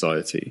have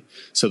anxiety.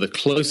 So the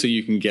closer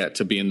you can get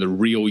to being the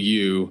real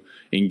you,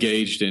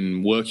 engaged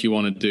in work you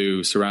want to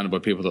do, surrounded by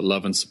people that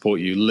love and support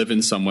you,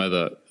 living somewhere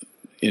that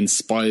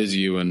inspires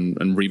you and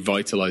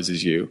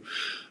revitalizes you,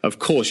 of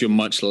course, you're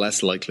much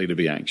less likely to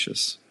be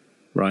anxious,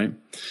 right?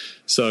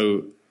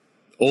 So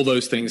all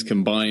those things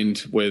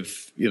combined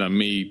with,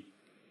 me,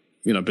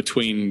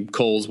 between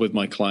calls with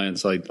my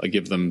clients, I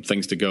give them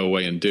things to go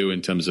away and do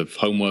in terms of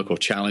homework or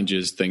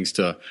challenges, things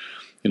to,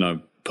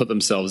 put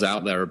themselves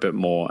out there a bit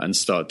more and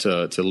start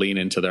to lean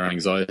into their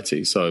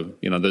anxiety. So,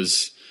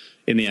 there's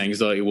in the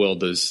anxiety world,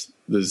 there's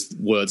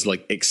words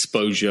like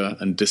exposure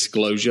and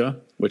disclosure,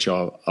 which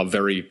are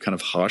very kind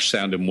of harsh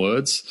sounding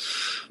words.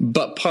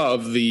 But part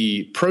of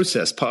the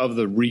process, part of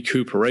the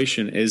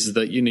recuperation is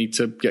that you need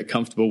to get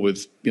comfortable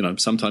with,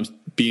 sometimes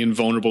being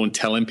vulnerable and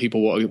telling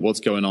people what's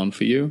going on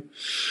for you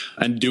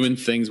and doing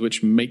things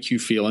which make you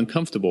feel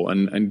uncomfortable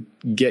and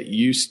get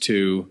used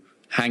to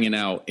hanging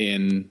out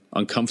in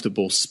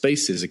uncomfortable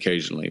spaces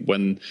occasionally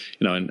when,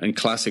 and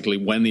classically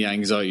when the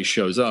anxiety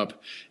shows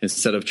up,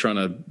 instead of trying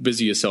to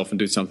busy yourself and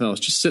do something else,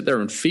 just sit there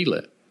and feel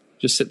it.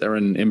 Just sit there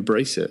and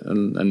embrace it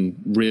and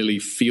really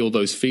feel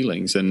those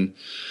feelings and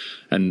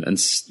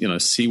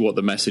see what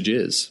the message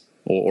is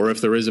or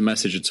if there is a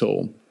message at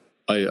all.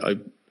 I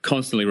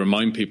constantly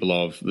remind people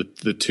of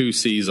the 2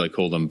 C's, I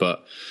call them,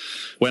 but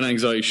when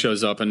anxiety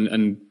shows up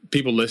and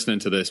people listening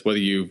to this, whether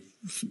you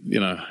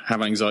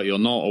have anxiety or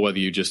not, or whether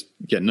you just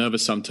get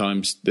nervous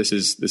sometimes, this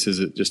is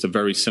just a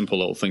very simple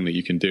little thing that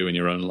you can do in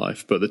your own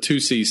life. But the 2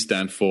 C's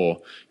stand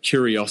for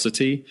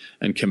curiosity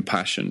and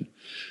compassion.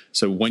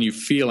 So when you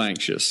feel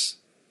anxious,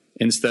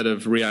 instead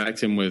of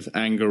reacting with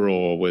anger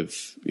or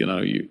with,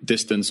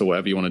 distance or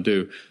whatever you want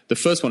to do, the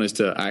first one is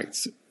to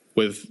act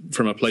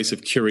from a place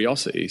of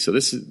curiosity. So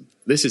this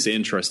is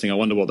interesting. I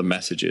wonder what the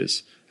message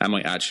is. Am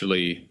I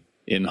actually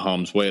in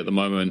harm's way at the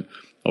moment?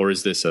 Or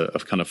is this a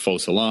kind of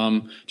false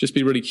alarm? Just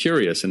be really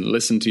curious and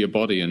listen to your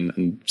body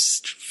and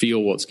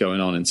feel what's going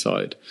on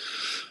inside.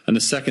 And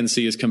the second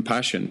C is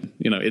compassion.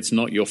 It's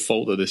not your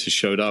fault that this has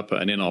showed up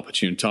at an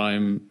inopportune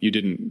time. You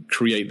didn't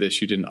create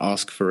this. You didn't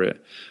ask for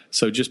it.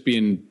 So just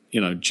being,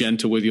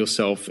 gentle with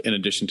yourself in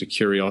addition to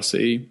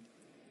curiosity,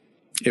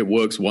 it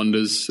works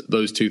wonders.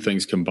 Those 2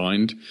 things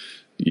combined,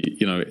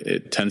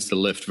 it tends to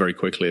lift very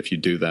quickly if you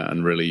do that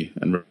and really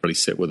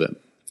sit with it.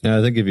 Yeah,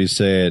 I think if you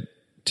say it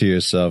to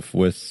yourself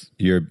with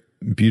your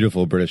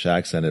beautiful British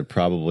accent, it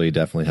probably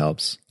definitely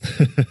helps.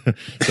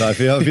 So I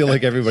feel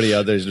like everybody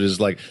out there is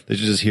just like, they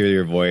should just hear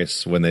your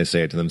voice when they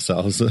say it to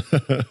themselves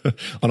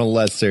on a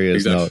less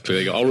serious note.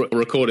 I'll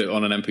record it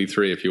on an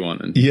MP3 if you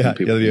want. And that'd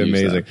be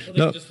amazing. Well, they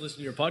can just listen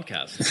to your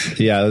podcast.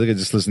 Yeah, they could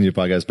just listen to your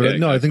podcast. But no,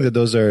 exactly. I think that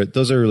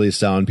those are really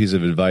sound piece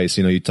of advice.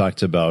 You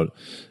talked about,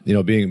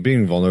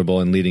 being vulnerable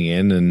and leading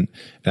in. And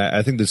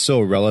I think that's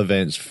so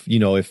relevant.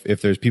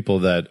 If there's people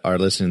that are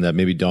listening that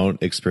maybe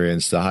don't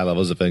experience the high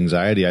levels of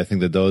anxiety, I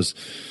think that those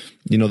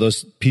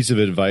pieces of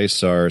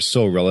advice are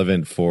so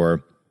relevant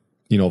for,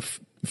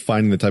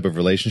 finding the type of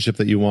relationship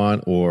that you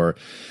want, or,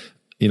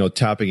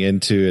 tapping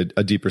into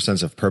a deeper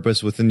sense of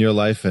purpose within your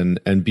life,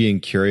 and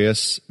being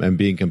curious and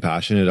being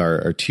compassionate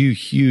are 2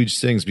 huge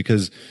things.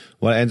 Because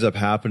what ends up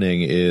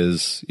happening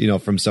is,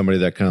 from somebody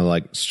that kind of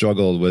like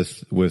struggled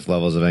with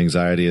levels of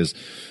anxiety, is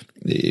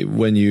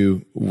when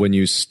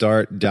you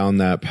start down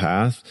that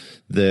path,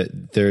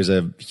 that there's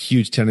a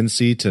huge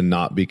tendency to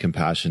not be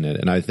compassionate.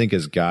 And I think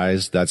as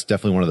guys, that's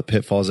definitely one of the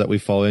pitfalls that we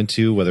fall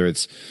into, whether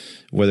it's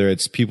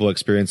people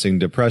experiencing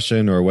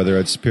depression, or whether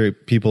it's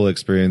people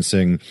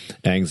experiencing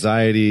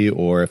anxiety,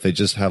 or if they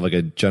just have like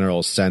a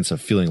general sense of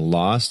feeling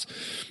lost.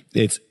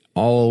 It's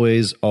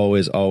always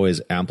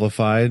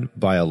amplified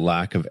by a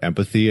lack of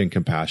empathy and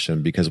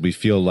compassion, because we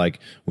feel like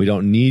we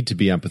don't need to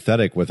be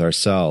empathetic with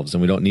ourselves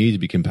and we don't need to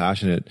be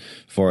compassionate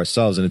for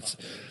ourselves. And it's,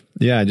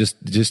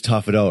 just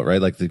tough it out,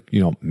 right? Like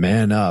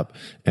man up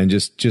and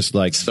just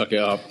like suck it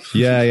up.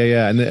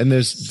 Yeah. And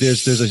there's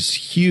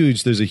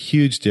a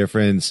huge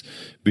difference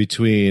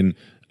between,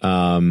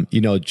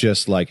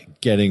 just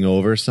like getting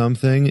over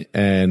something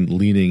and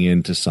leaning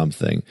into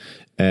something.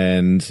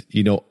 And,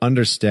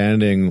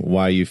 understanding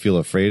why you feel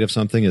afraid of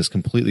something is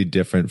completely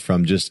different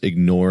from just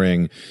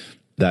ignoring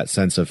that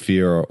sense of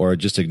fear, or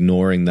just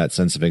ignoring that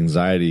sense of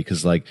anxiety,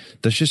 because like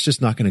that's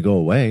just not going to go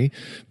away.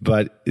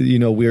 But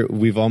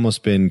we've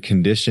almost been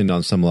conditioned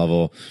on some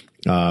level.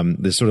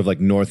 This sort of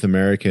like North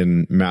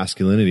American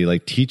masculinity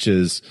like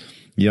teaches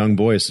young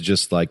boys to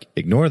just like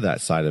ignore that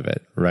side of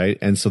it, right?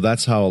 And so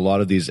that's how a lot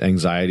of these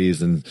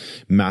anxieties and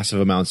massive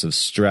amounts of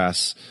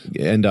stress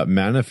end up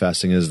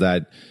manifesting, is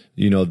that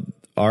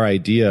our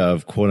idea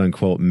of quote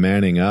unquote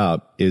manning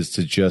up is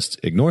to just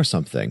ignore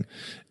something.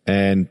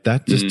 And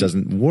that just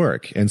doesn't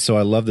work. And so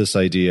I love this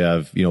idea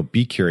of,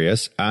 be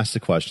curious, ask the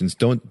questions,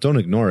 don't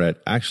ignore it,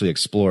 actually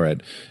explore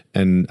it.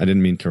 And I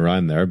didn't mean to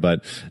rhyme there,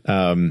 but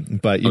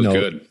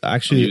good.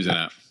 Actually, I'm using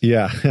that.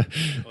 Yeah.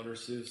 Connor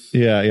Seuss.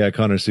 Yeah.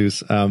 Connor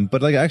Seuss.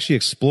 But like actually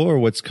explore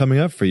what's coming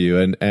up for you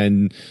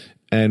and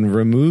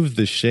remove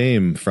the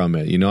shame from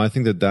it. I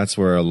think that that's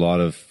where a lot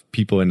of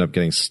people end up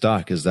getting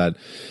stuck, is that,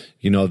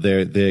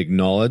 they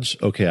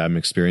acknowledge, okay, I'm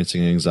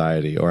experiencing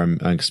anxiety, or I'm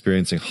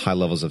experiencing high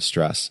levels of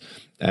stress.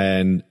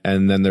 And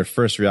then their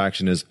first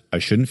reaction is, I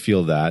shouldn't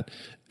feel that.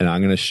 and I'm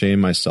going to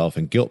shame myself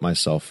and guilt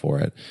myself for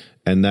it.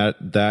 And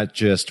that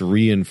just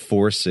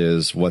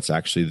reinforces what's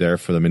actually there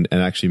for them and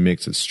actually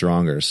makes it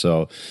stronger.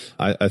 So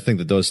I think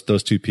that those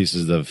two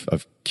pieces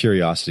of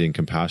curiosity and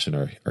compassion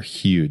are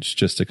huge,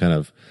 just to kind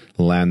of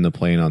land the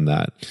plane on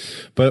that.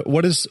 But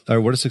what does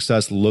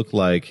success look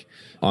like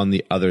on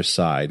the other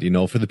side?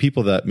 For the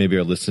people that maybe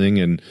are listening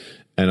and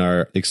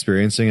are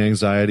experiencing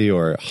anxiety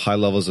or high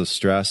levels of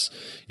stress,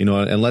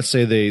 and let's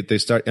say they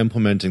start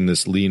implementing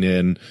this lean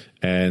in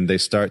and they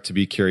start to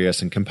be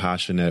curious and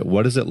compassionate.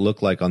 What does it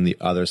look like on the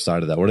other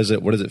side of that? What does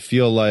it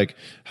feel like?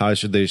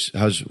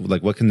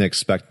 What can they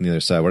expect on the other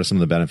side? What are some of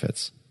the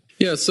benefits?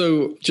 Yeah,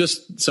 so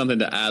just something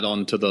to add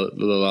on to the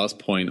last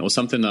point, or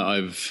something that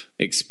I've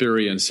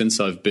experienced since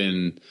I've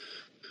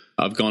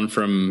gone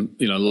from,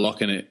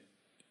 locking it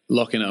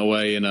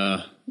away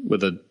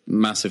with a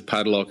massive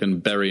padlock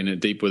and burying it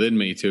deep within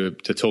me to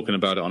talking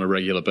about it on a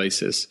regular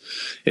basis,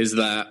 is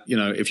that,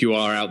 if you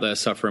are out there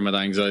suffering with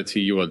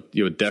anxiety, you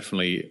are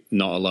definitely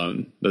not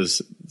alone.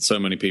 There's so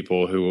many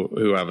people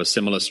who have a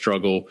similar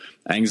struggle.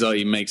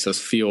 Anxiety makes us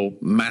feel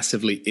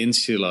massively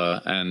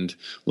insular and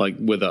like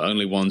we're the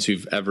only ones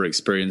who've ever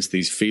experienced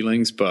these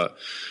feelings. But,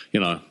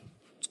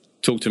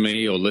 talk to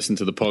me or listen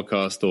to the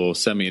podcast or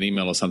send me an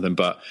email or something.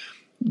 But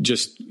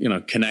just,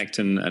 connect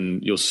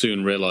and you'll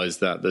soon realize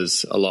that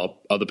there's a lot of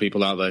other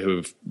people out there who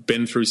have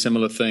been through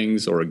similar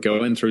things or are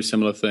going through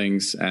similar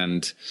things.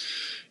 And,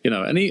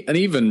 and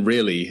even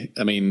really,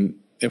 I mean,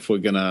 if we're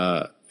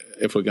gonna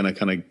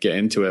kind of get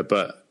into it,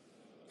 but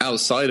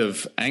outside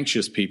of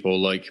anxious people,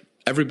 like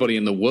everybody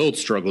in the world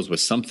struggles with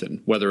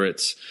something, whether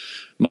it's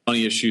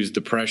money issues,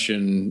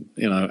 depression,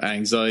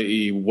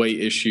 anxiety, weight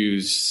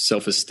issues,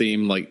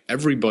 self-esteem, like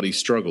everybody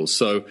struggles.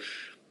 So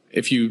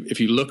if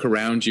you look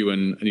around you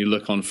and you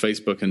look on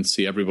Facebook and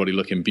see everybody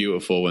looking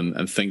beautiful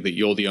and think that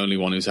you're the only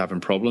one who's having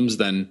problems,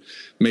 then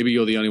maybe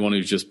you're the only one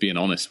who's just being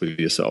honest with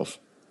yourself.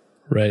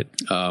 Right.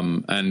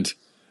 And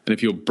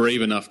if you're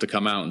brave enough to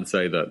come out and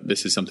say that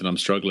this is something I'm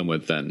struggling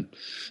with,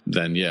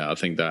 then yeah, I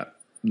think that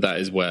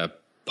is where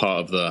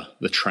part of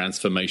the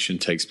transformation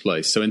takes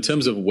place. So in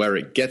terms of where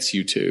it gets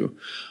you to,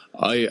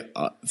 I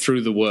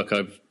through the work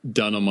I've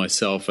done on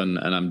myself and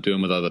I'm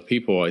doing with other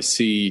people, I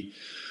see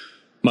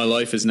my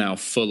life is now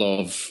full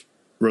of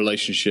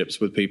relationships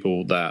with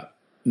people that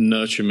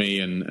nurture me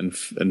and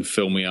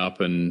fill me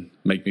up and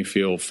make me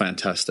feel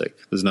fantastic.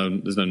 There's no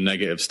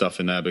negative stuff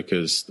in there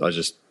because I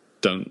just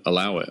don't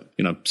allow it.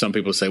 Some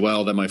people say,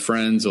 well, they're my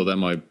friends or they're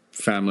my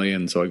family,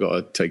 and so I got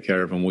to take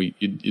care of them.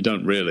 You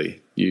don't really.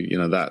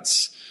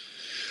 That's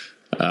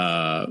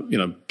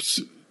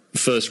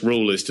first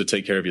rule is to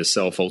take care of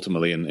yourself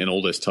ultimately in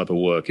all this type of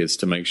work, is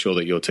to make sure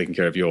that you're taking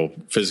care of your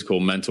physical,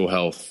 mental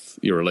health,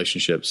 your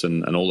relationships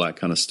and all that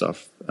kind of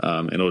stuff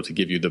in order to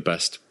give you the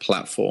best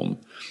platform.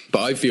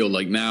 But I feel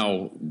like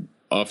now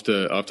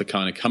after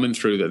kind of coming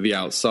through the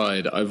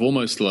outside, I've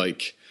almost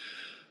like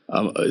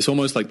it's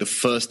almost like the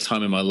first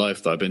time in my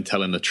life that I've been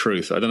telling the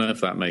truth. I don't know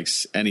if that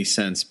makes any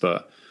sense,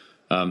 but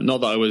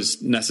not that I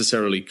was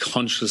necessarily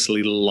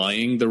consciously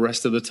lying the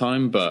rest of the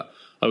time, but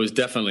I was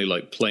definitely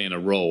like playing a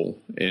role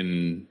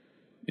in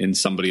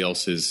somebody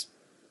else's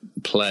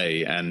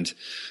play. And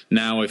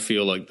now I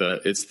feel like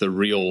it's the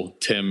real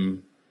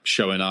Tim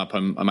showing up.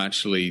 I'm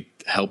actually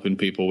helping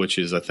people, which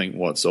is, I think,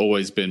 what's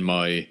always been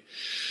my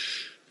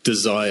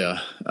desire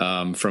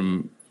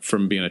from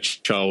being a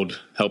child,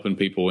 helping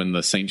people in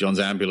the St. John's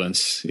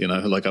ambulance.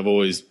 Like I've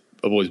always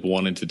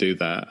wanted to do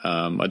that.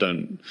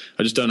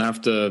 I just don't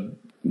have to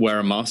wear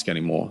a mask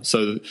anymore.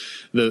 So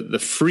the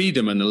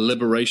freedom and the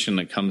liberation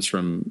that comes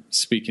from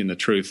speaking the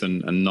truth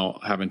and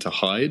not having to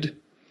hide,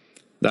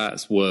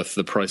 that's worth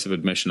the price of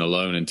admission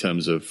alone in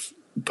terms of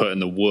putting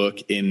the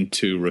work in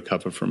to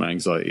recover from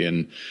anxiety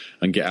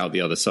and get out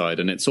the other side.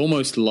 And it's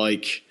almost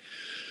like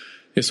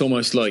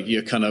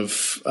you're kind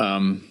of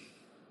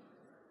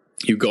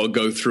you've got to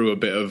go through a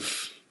bit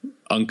of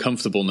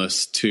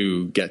uncomfortableness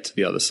to get to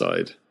the other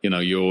side.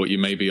 You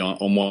may be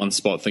on one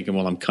spot thinking,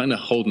 well, I'm kind of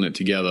holding it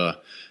together.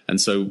 And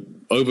so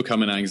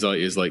overcoming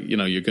anxiety is like,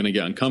 you're going to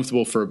get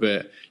uncomfortable for a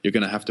bit. You're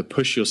going to have to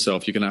push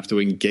yourself. You're going to have to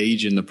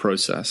engage in the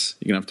process.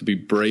 You're going to have to be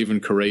brave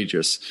and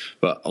courageous.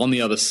 But on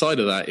the other side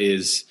of that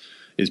is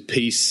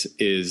peace,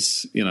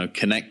 is,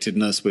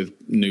 connectedness with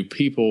new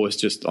people. It's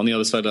just on the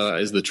other side of that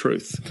is the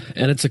truth.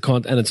 And it's a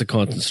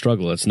constant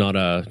struggle. It's not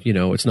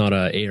it's not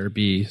a A or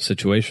B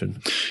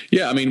situation.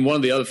 Yeah. I mean, one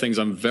of the other things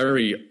I'm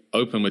very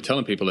open with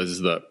telling people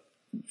is that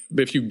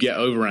if you get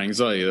over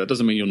anxiety, that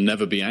doesn't mean you'll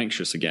never be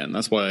anxious again.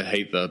 That's why I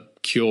hate the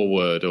cure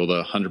word or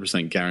the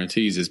 100%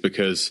 guarantees, is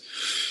because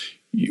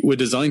we're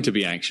designed to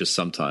be anxious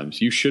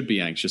sometimes. You should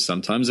be anxious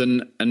sometimes.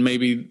 And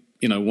maybe,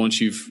 once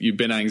you've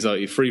been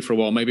anxiety free for a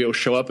while, maybe it'll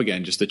show up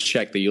again just to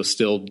check that you're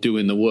still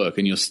doing the work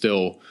and you're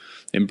still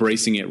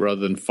embracing it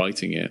rather than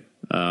fighting it.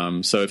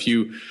 So if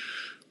you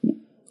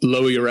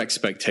lower your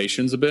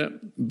expectations a bit,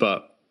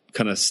 but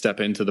kind of step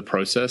into the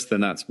process,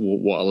 then that's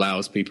what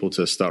allows people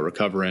to start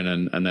recovering.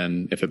 And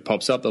then if it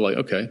pops up, they're like,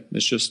 okay,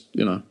 it's just,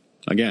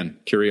 again,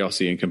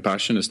 curiosity and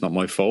compassion. It's not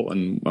my fault,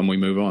 and we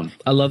move on.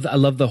 I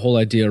love the whole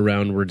idea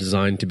around we're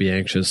designed to be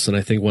anxious, and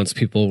I think once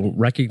people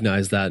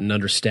recognize that and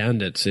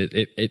understand it,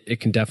 it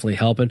can definitely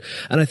help. And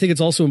I think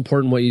it's also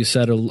important what you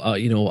said, a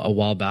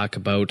while back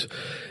about,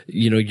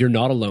 you're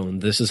not alone.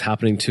 This is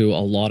happening to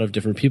a lot of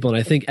different people, and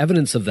I think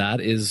evidence of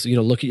that is,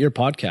 look at your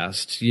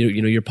podcast.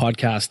 Your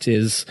podcast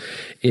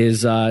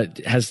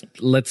has,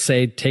 let's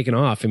say, taken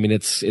off. I mean,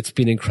 it's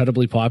been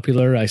incredibly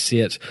popular. I see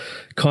it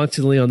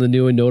constantly on the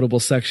new and notable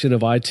section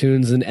of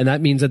iTunes, and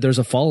that means that there's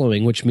a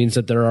following, which means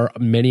that there are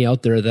many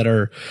out there that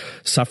are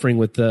suffering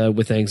with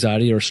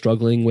anxiety or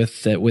struggling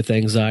with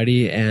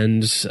anxiety,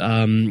 and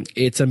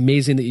it's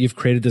amazing that you've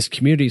created this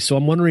community. So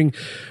I'm wondering,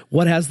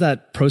 what has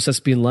that process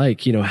been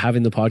like?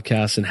 Having the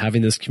podcast and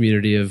having this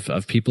community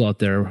of people out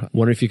there. I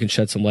wonder if you can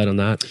shed some light on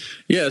that.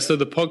 Yeah, so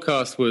the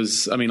podcast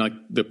was,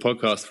 the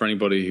podcast for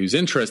anybody who's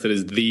interested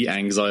is The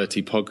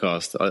Anxiety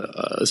Podcast.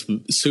 It's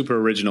super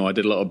original. I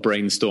did a lot of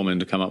brainstorming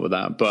to come up with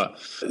that. But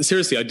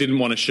seriously, I didn't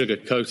want to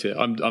sugarcoat it.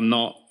 I'm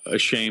not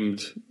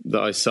ashamed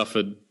that I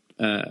suffered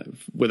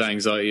with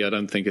anxiety. I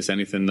don't think it's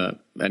anything that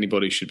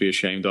anybody should be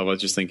ashamed of. I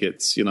just think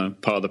it's,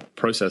 part of the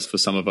process for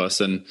some of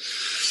us. And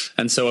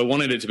so I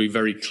wanted it to be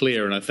very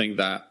clear. And I think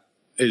that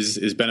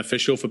is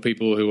beneficial for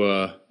people who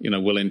are,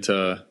 willing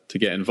to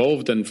get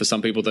involved. And for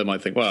some people, they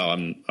might think, well,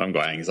 I've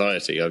got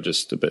anxiety. I'm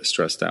just a bit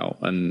stressed out.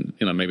 And,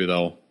 maybe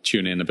they'll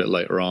tune in a bit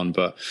later on.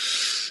 But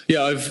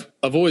yeah,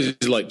 I've always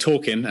liked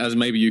talking, as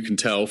maybe you can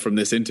tell from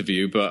this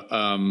interview. But,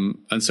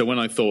 and so when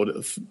I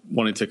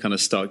wanted to kind of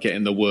start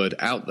getting the word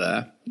out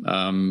there,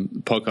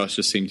 podcast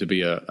just seemed to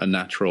be a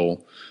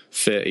natural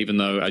fit, even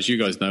though, as you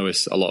guys know,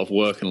 it's a lot of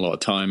work and a lot of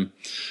time.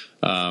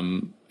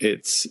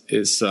 It's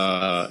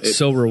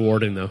so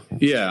rewarding though.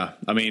 Yeah.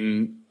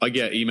 I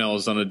get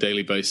emails on a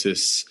daily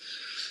basis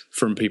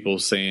from people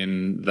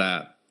saying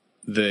that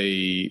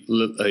they've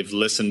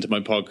listened to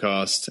my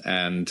podcast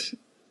and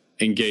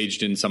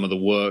engaged in some of the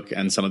work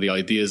and some of the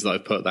ideas that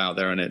I've put out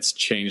there, and it's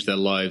changed their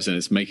lives and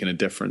it's making a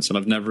difference. And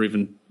I've never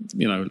even,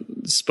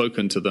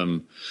 spoken to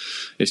them.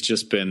 It's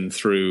just been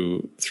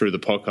through the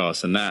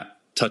podcast, and that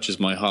touches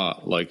my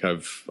heart. Like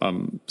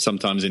I'm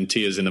sometimes in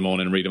tears in the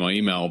morning reading my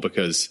email,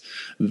 because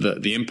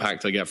the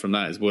impact I get from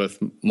that is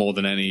worth more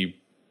than any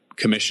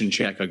commission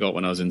check I got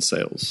when I was in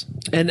sales.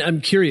 And I'm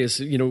curious,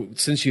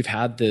 since you've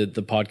had the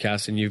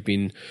podcast and you've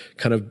been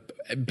kind of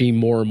being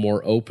more and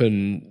more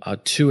open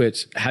to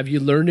it, have you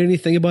learned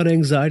anything about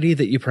anxiety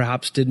that you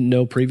perhaps didn't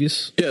know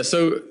previous? Yeah.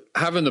 So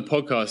having the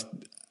podcast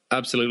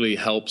absolutely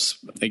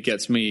helps. It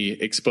gets me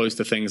exposed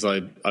to things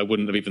I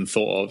wouldn't have even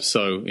thought of.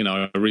 So,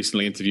 I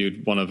recently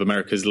interviewed one of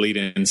America's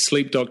leading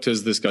sleep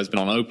doctors. This guy's been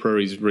on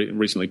Oprah. He's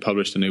recently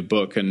published a new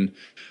book. And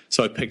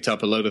so I picked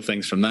up a load of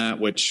things from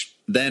that, which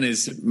then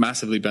is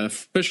massively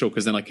beneficial,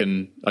 because then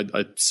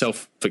I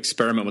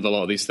self-experiment with a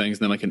lot of these things,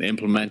 and then I can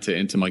implement it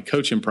into my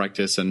coaching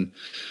practice and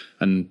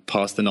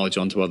pass the knowledge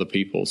on to other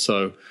people.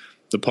 So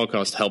the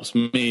podcast helps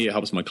me, it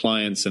helps my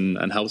clients,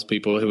 and helps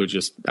people who are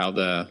just out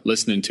there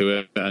listening to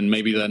it. And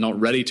maybe they're not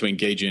ready to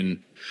engage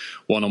in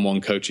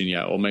one-on-one coaching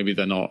yet, or maybe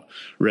they're not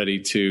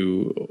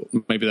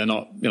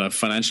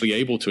financially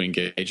able to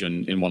engage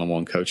in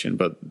one-on-one coaching.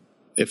 But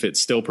if it's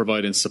still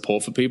providing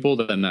support for people,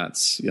 then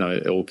that's,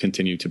 it will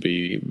continue to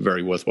be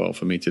very worthwhile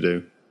for me to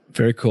do.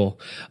 Very cool.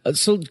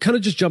 So kind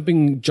of just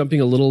jumping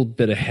a little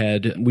bit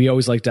ahead, we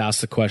always like to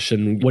ask the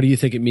question, what do you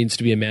think it means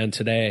to be a man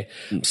today?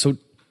 So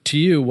to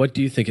you, what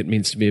do you think it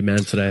means to be a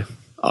man today?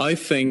 I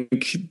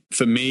think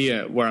for me,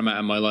 where I'm at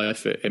in my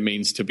life, it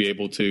means to be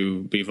able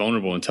to be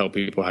vulnerable and tell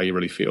people how you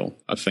really feel.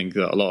 I think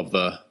that a lot of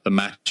the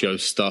macho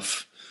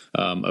stuff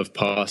of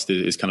past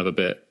is kind of a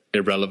bit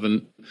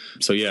irrelevant.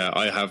 So yeah,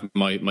 I have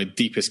my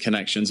deepest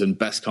connections and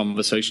best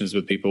conversations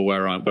with people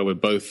where we're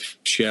both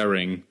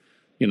sharing.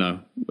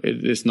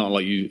 It's not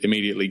like you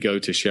immediately go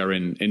to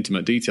sharing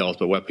intimate details,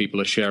 but where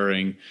people are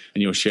sharing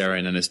and you're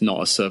sharing, and it's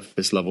not a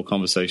surface level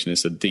conversation.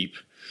 It's a deep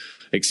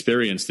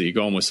experience that you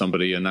go on with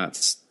somebody, and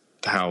that's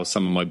how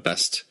some of my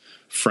best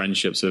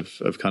friendships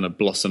have kind of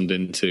blossomed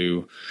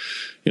into,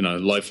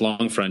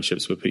 lifelong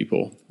friendships with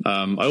people.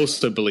 I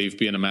also believe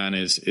being a man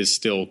is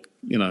still,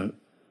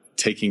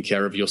 taking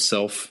care of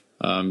yourself,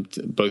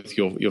 both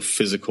your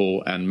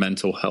physical and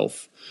mental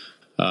health.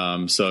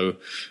 So,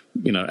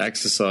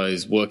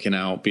 exercise, working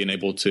out, being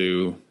able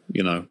to,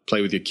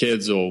 play with your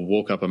kids or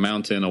walk up a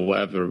mountain or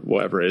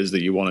whatever it is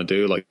that you want to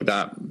do, like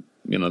that.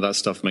 That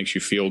stuff makes you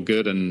feel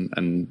good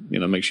and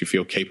makes you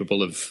feel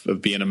capable of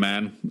being a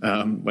man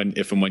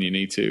if and when you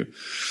need to.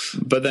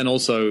 But then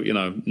also,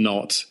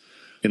 not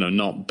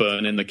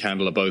burning the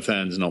candle at both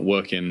ends, not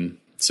working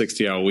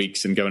 60-hour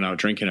weeks and going out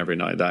drinking every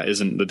night. That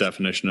isn't the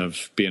definition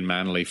of being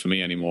manly for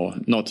me anymore.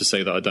 Not to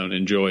say that I don't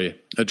enjoy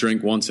a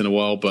drink once in a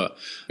while, but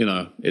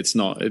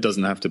it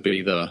doesn't have to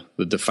be the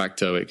de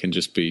facto. It can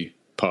just be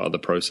part of the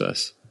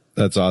process.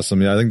 That's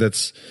awesome. Yeah, I think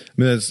that's,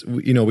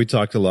 we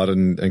talked a lot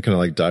and kind of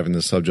like dive into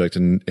the subject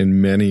in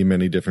many,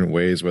 many different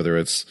ways, whether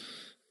it's,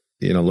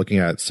 looking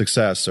at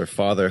success or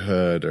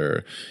fatherhood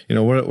or,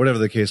 whatever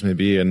the case may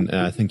be. And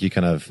I think you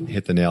kind of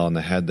hit the nail on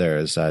the head there,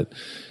 is that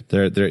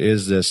there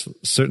is this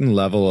certain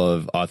level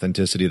of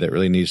authenticity that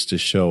really needs to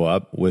show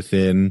up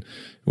within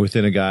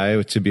a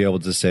guy to be able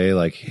to say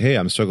like, hey,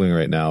 I'm struggling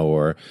right now,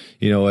 or,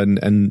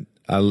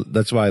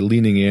 that's why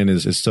leaning in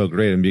is so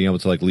great, and being able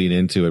to like lean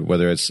into it,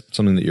 whether it's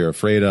something that you're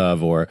afraid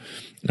of or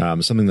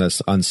something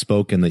that's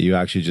unspoken that you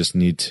actually just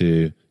need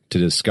to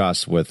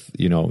discuss with,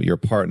 your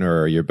partner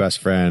or your best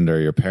friend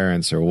or your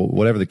parents or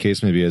whatever the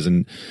case may be is.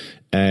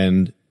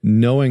 And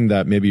knowing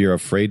that maybe you're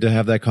afraid to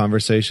have that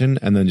conversation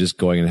and then just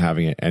going and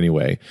having it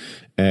anyway.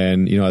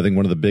 And, I think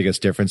one of the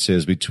biggest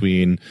differences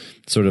between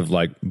sort of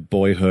like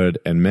boyhood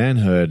and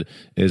manhood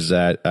is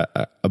that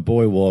a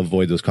boy will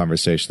avoid those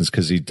conversations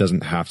because he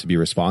doesn't have to be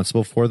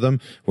responsible for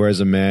them. Whereas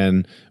a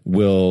man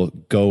will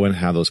go and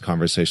have those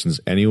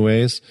conversations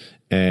anyways.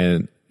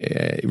 And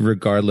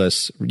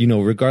regardless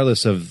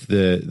of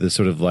the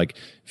sort of like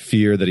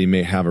fear that he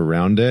may have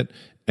around it,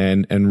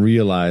 and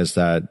realize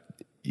that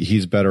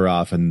he's better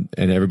off and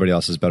everybody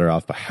else is better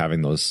off by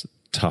having those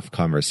tough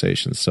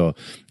conversations. So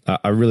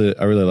I really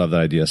love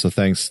that idea. So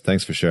thanks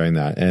for sharing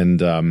that.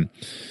 And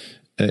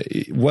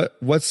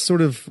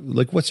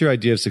what's your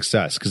idea of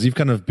success? Because you've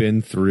kind of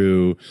been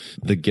through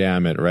the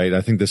gamut, right?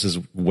 I think this is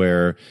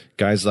where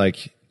guys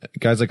like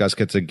us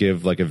get to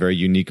give like a very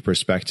unique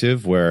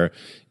perspective where,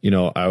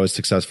 I was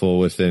successful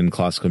within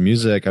classical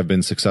music. I've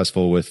been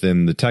successful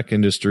within the tech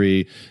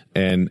industry,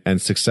 and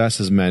success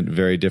has meant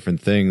very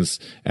different things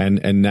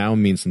and now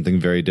means something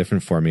very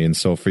different for me. And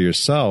so for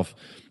yourself,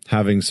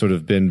 having sort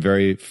of been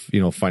very,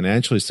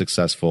 financially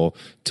successful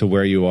to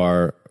where you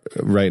are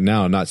right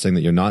now, not saying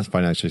that you're not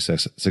financially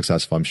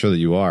successful. I'm sure that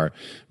you are,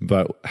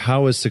 but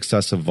how has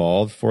success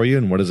evolved for you,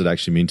 and what does it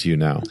actually mean to you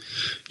now?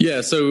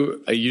 Yeah.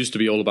 So I used to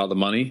be all about the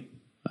money.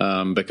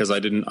 Because I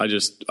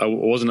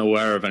wasn't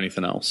aware of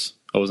anything else.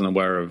 I wasn't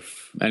aware of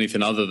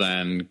anything other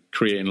than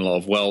creating a lot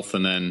of wealth.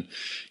 And then,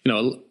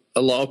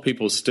 a lot of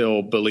people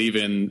still believe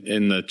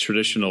in the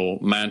traditional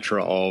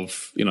mantra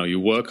of, you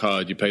work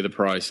hard, you pay the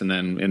price, and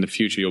then in the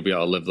future you'll be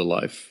able to live the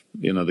life,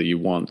 that you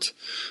want.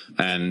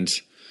 And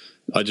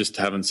I just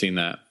haven't seen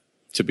that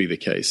to be the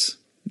case.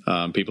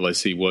 People I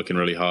see working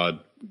really hard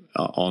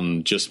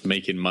on just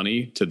making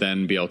money to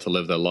then be able to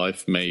live their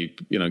life may,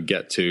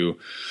 get to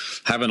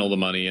having all the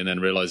money and then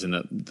realizing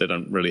that they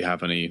don't really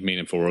have any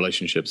meaningful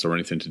relationships or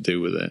anything to do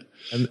with it.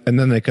 And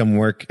then they come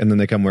work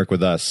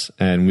with us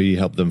and we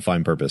help them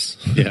find purpose.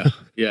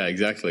 Yeah,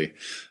 exactly.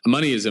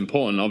 Money is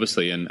important,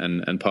 obviously,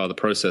 and part of the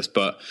process,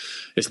 but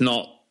it's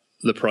not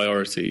the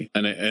priority.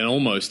 And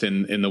almost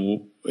in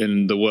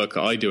the work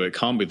that I do, it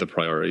can't be the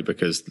priority,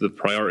 because the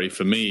priority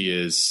for me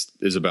is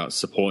about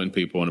supporting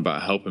people and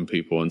about helping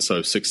people. And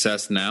so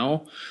success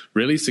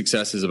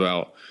is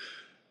about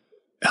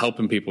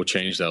helping people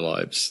change their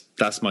lives.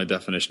 That's my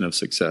definition of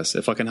success.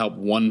 If I can help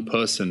one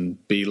person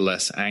be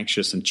less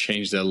anxious and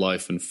change their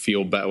life and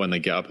feel better when they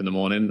get up in the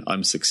morning,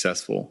 I'm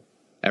successful.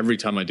 Every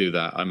time I do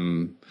that,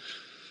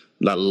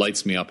 that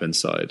lights me up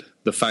inside.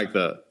 The fact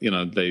that,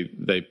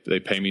 they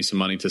pay me some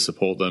money to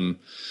support them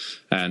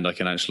and I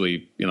can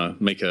actually,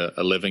 make a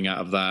living out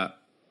of that,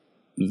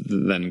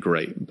 then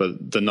great.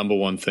 But the number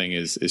one thing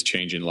is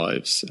changing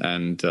lives,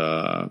 and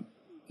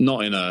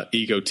not in a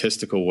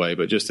egotistical way,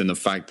 but just in the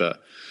fact that,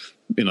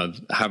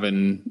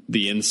 having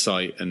the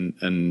insight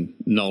and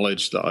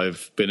knowledge that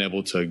I've been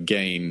able to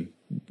gain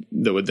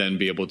that would then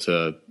be able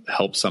to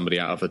help somebody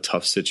out of a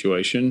tough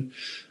situation.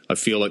 I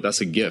feel like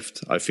that's a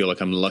gift. I feel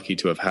like I'm lucky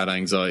to have had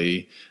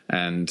anxiety,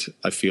 and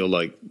I feel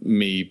like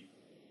me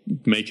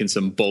making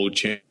some bold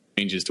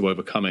changes to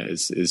overcome it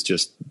is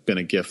just been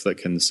a gift that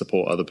can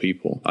support other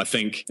people. I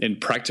think in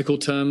practical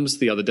terms,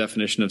 the other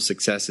definition of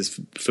success is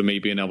for me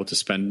being able to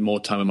spend more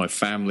time with my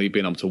family,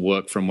 being able to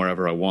work from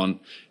wherever I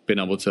want, being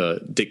able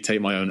to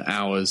dictate my own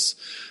hours,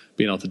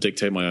 being able to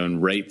dictate my own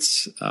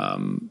rates,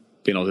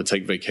 being able to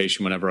take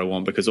vacation whenever I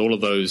want, because all of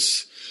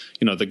those,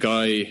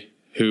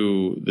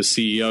 the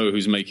CEO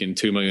who's making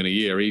 $2 million a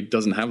year, he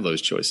doesn't have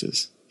those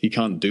choices. He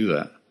can't do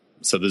that.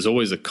 So there's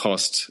always a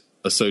cost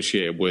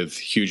associated with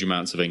huge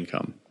amounts of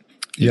income.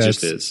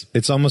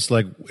 It's almost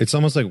like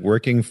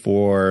working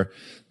for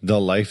the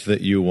life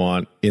that you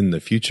want in the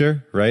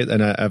future, right?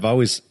 And I've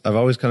always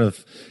kind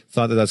of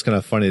thought that that's kind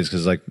of funny, is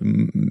because like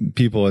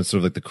people in sort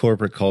of like the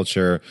corporate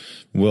culture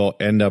will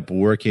end up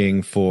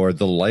working for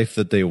the life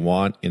that they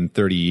want in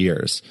 30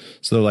 years.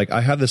 So they're like,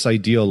 I have this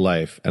ideal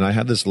life, and I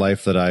have this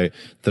life that I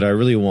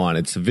really want.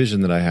 It's a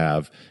vision that I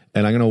have,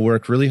 and I'm going to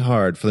work really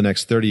hard for the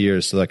next 30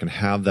 years so that I can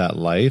have that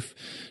life,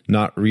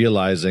 not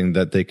realizing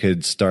that they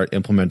could start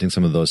implementing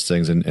some of those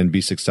things and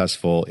be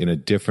successful in a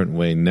different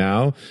way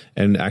now,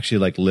 and actually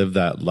like live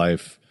that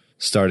life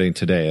starting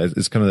today.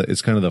 It's kind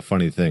of the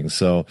funny thing.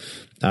 So,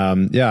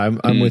 I'm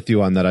with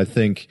you on that. I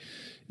think,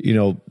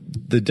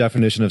 the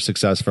definition of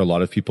success for a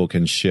lot of people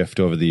can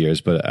shift over the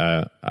years, but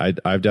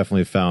I've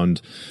definitely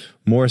found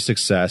more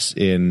success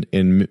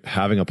in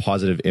having a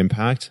positive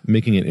impact,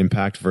 making an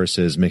impact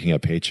versus making a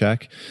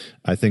paycheck.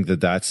 I think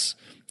that's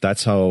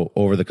how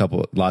over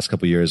the last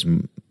couple of years,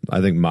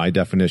 I think my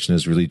definition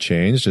has really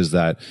changed, is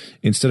that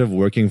instead of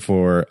working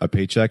for a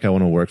paycheck, I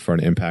want to work for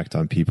an impact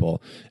on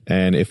people.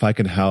 And if I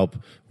can help,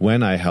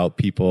 when I help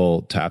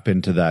people tap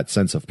into that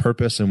sense of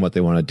purpose and what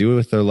they want to do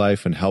with their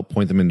life and help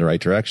point them in the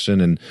right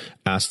direction and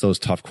ask those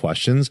tough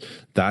questions,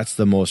 that's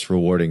the most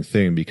rewarding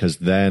thing, because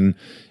then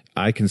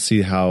I can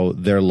see how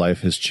their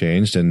life has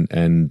changed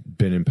and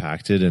been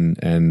impacted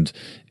and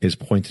is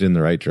pointed in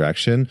the right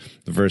direction,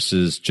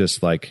 versus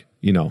just like,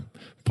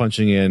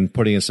 punching in,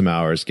 putting in some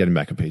hours, getting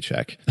back a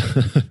paycheck.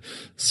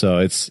 So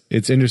it's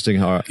interesting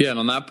how. Yeah. And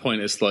on that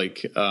point, it's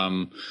like,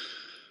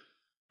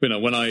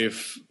 when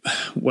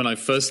I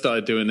first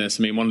started doing this,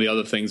 I mean, one of the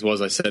other things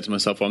was I said to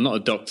myself, well, I'm not a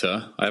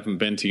doctor. I haven't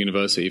been to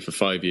university for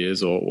 5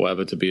 years or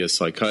whatever to be a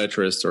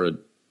psychiatrist or a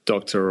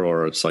doctor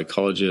or a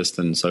psychologist.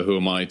 And so who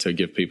am I to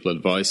give people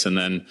advice? And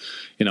then,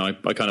 I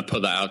kind of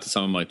put that out to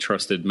some of my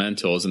trusted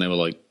mentors, and they were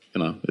like,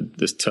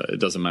 it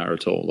doesn't matter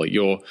at all. Like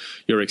your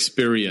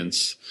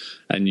experience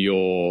and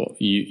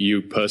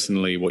you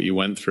personally, what you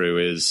went through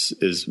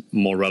is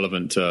more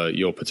relevant to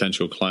your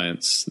potential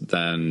clients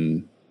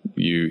than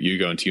you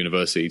going to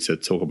university to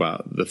talk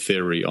about the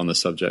theory on the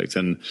subject.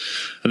 And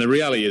the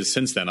reality is,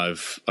 since then I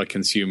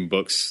consume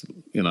books,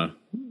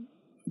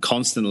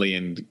 constantly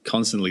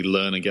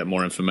learn and get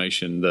more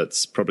information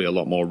that's probably a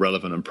lot more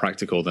relevant and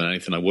practical than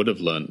anything I would have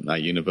learned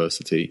at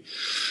university.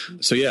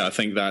 So yeah, I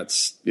think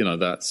that's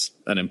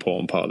an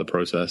important part of the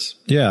process.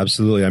 Yeah,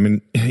 absolutely. I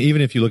mean,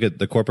 even if you look at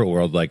the corporate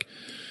world, like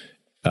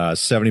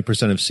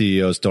 70% of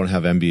CEOs don't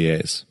have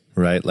MBAs,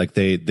 right? Like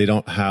they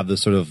don't have the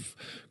sort of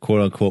quote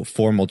unquote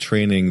formal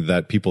training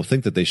that people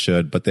think that they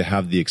should, but they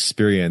have the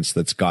experience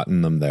that's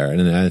gotten them there.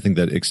 And I think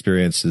that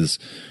experience is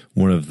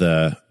one of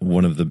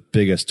the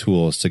biggest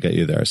tools to get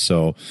you there.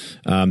 So,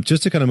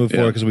 just to kind of move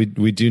forward, because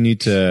we do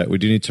need to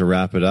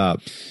wrap it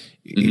up.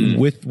 Mm-hmm.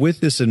 With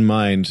this in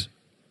mind,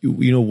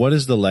 what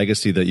is the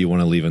legacy that you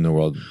want to leave in the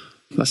world?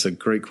 That's a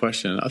great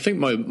question. I think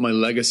my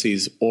legacy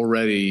is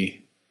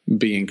already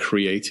being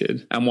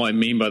created. And what I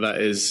mean by that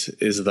is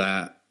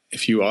that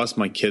if you ask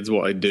my kids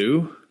what I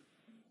do,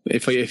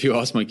 if you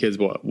ask my kids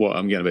what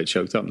I'm getting a bit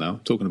choked up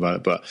now talking about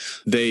it, but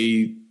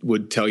they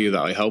would tell you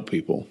that I help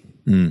people.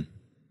 Mm.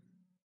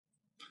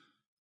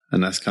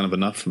 And that's kind of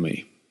enough for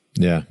me.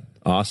 Yeah.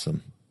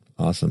 Awesome.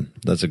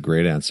 That's a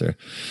great answer.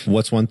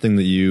 What's one thing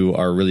that you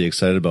are really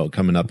excited about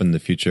coming up in the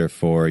future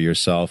for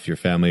yourself, your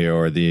family,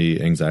 or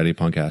the Anxiety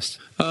Podcast?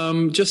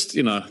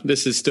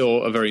 This is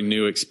still a very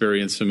new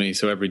experience for me.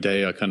 So every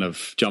day I kind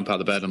of jump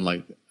out of bed. I'm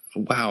like,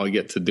 wow, I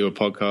get to do a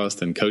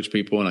podcast and coach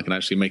people, and I can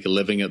actually make a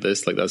living at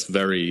this. Like, that's a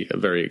very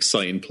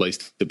exciting place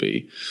to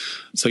be.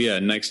 So yeah,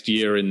 next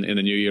year in the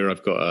new year,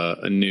 I've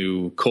got a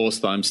new course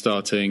that I'm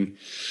starting.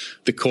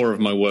 The core of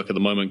my work at the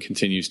moment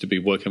continues to be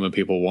working with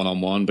people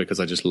one-on-one,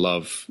 because I just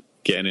love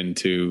getting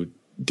into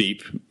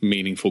deep,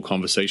 meaningful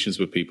conversations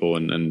with people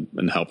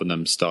and helping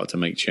them start to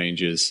make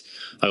changes.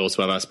 I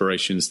also have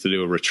aspirations to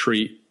do a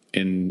retreat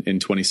in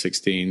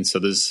 2016. So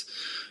there's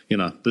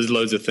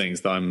loads of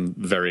things that I'm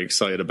very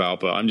excited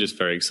about, but I'm just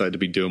very excited to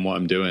be doing what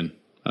I'm doing.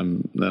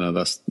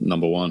 That's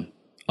number one.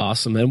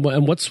 Awesome. And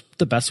what's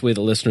the best way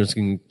that listeners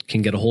can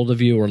get a hold of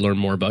you or learn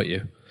more about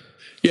you?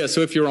 Yeah,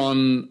 so if you're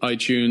on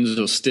iTunes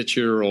or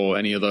Stitcher or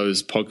any of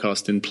those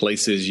podcasting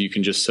places, you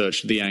can just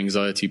search The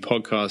Anxiety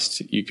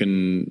Podcast. You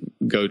can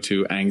go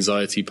to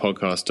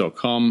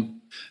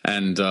anxietypodcast.com.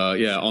 And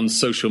on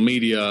social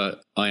media,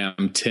 I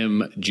am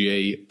Tim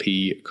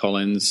J.P.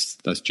 Collins.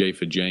 That's J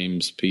for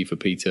James, P for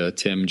Peter,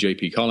 Tim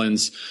J.P.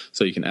 Collins.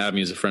 So you can add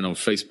me as a friend on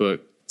Facebook,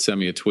 send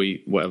me a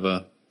tweet,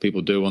 whatever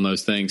people do on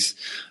those things.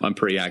 I'm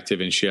pretty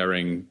active in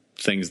sharing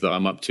things that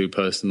I'm up to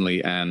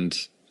personally and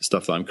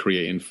stuff that I'm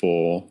creating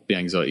for the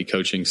anxiety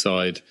coaching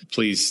side.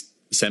 Please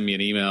send me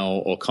an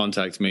email or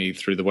contact me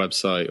through the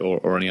website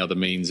or any other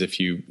means if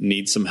you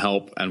need some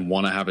help and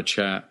want to have a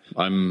chat.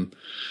 I'm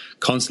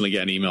constantly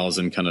getting emails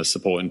and kind of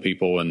supporting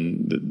people,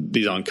 and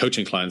these aren't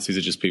coaching clients. These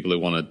are just people who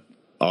want to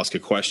ask a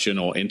question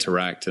or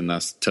interact, and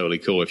that's totally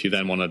cool. If you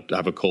then want to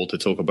have a call to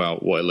talk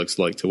about what it looks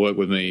like to work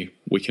with me,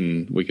 we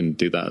can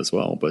do that as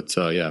well. But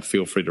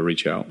feel free to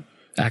reach out.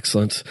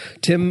 Excellent.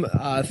 Tim,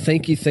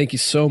 thank you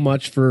so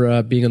much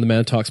for being on the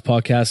Man Talks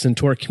podcast. And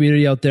to our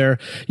community out there,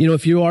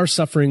 if you are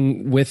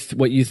suffering with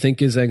what you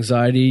think is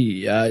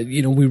anxiety,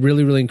 we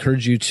really, really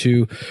encourage you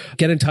to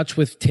get in touch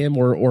with Tim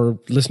or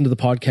listen to the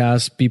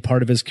podcast, be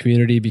part of his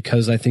community,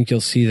 because I think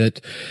you'll see that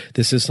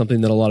this is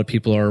something that a lot of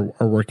people are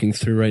working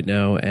through right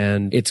now.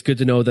 And it's good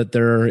to know that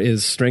there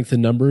is strength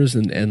in numbers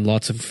and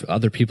lots of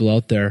other people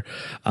out there.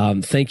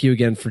 Thank you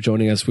again for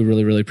joining us. We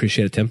really, really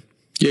appreciate it, Tim.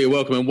 Yeah, you're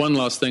welcome. And one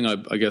last thing I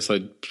guess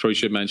I probably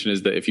should mention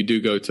is that if you do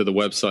go to the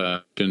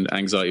website,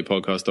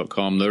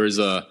 anxietypodcast.com, there is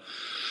an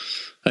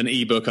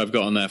ebook I've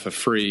got on there for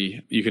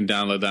free. You can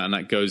download that, and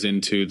that goes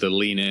into the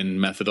lean-in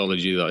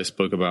methodology that I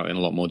spoke about in a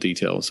lot more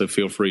detail. So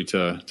feel free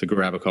to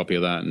grab a copy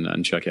of that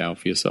and check it out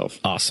for yourself.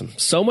 Awesome.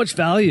 So much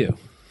value.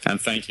 And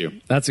thank you.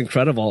 That's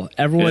incredible.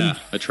 Everyone, Yeah,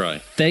 I try.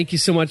 thank you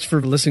so much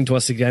for listening to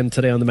us again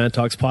today on the Man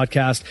Talks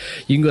podcast.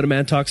 You can go to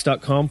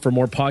mantalks.com for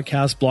more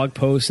podcasts, blog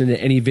posts, and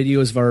any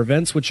videos of our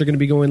events, which are going to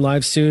be going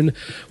live soon.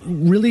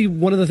 Really,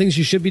 one of the things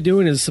you should be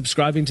doing is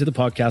subscribing to the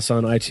podcast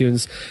on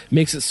iTunes.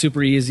 Makes it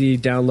super easy.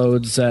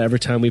 Downloads every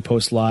time we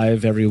post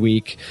live every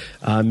week.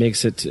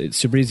 Makes it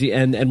super easy.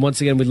 And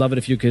once again, we'd love it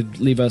if you could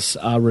leave us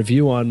a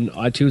review on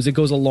iTunes. It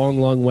goes a long,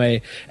 long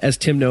way. As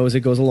Tim knows, it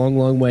goes a long,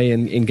 long way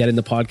in getting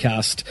the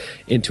podcast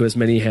into as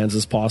many hands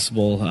as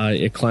possible.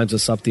 It climbs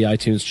us up the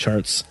iTunes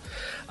charts.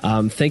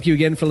 Thank you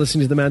again for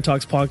listening to the Man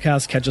Talks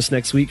podcast. Catch us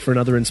next week for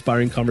another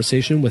inspiring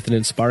conversation with an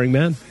inspiring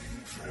man.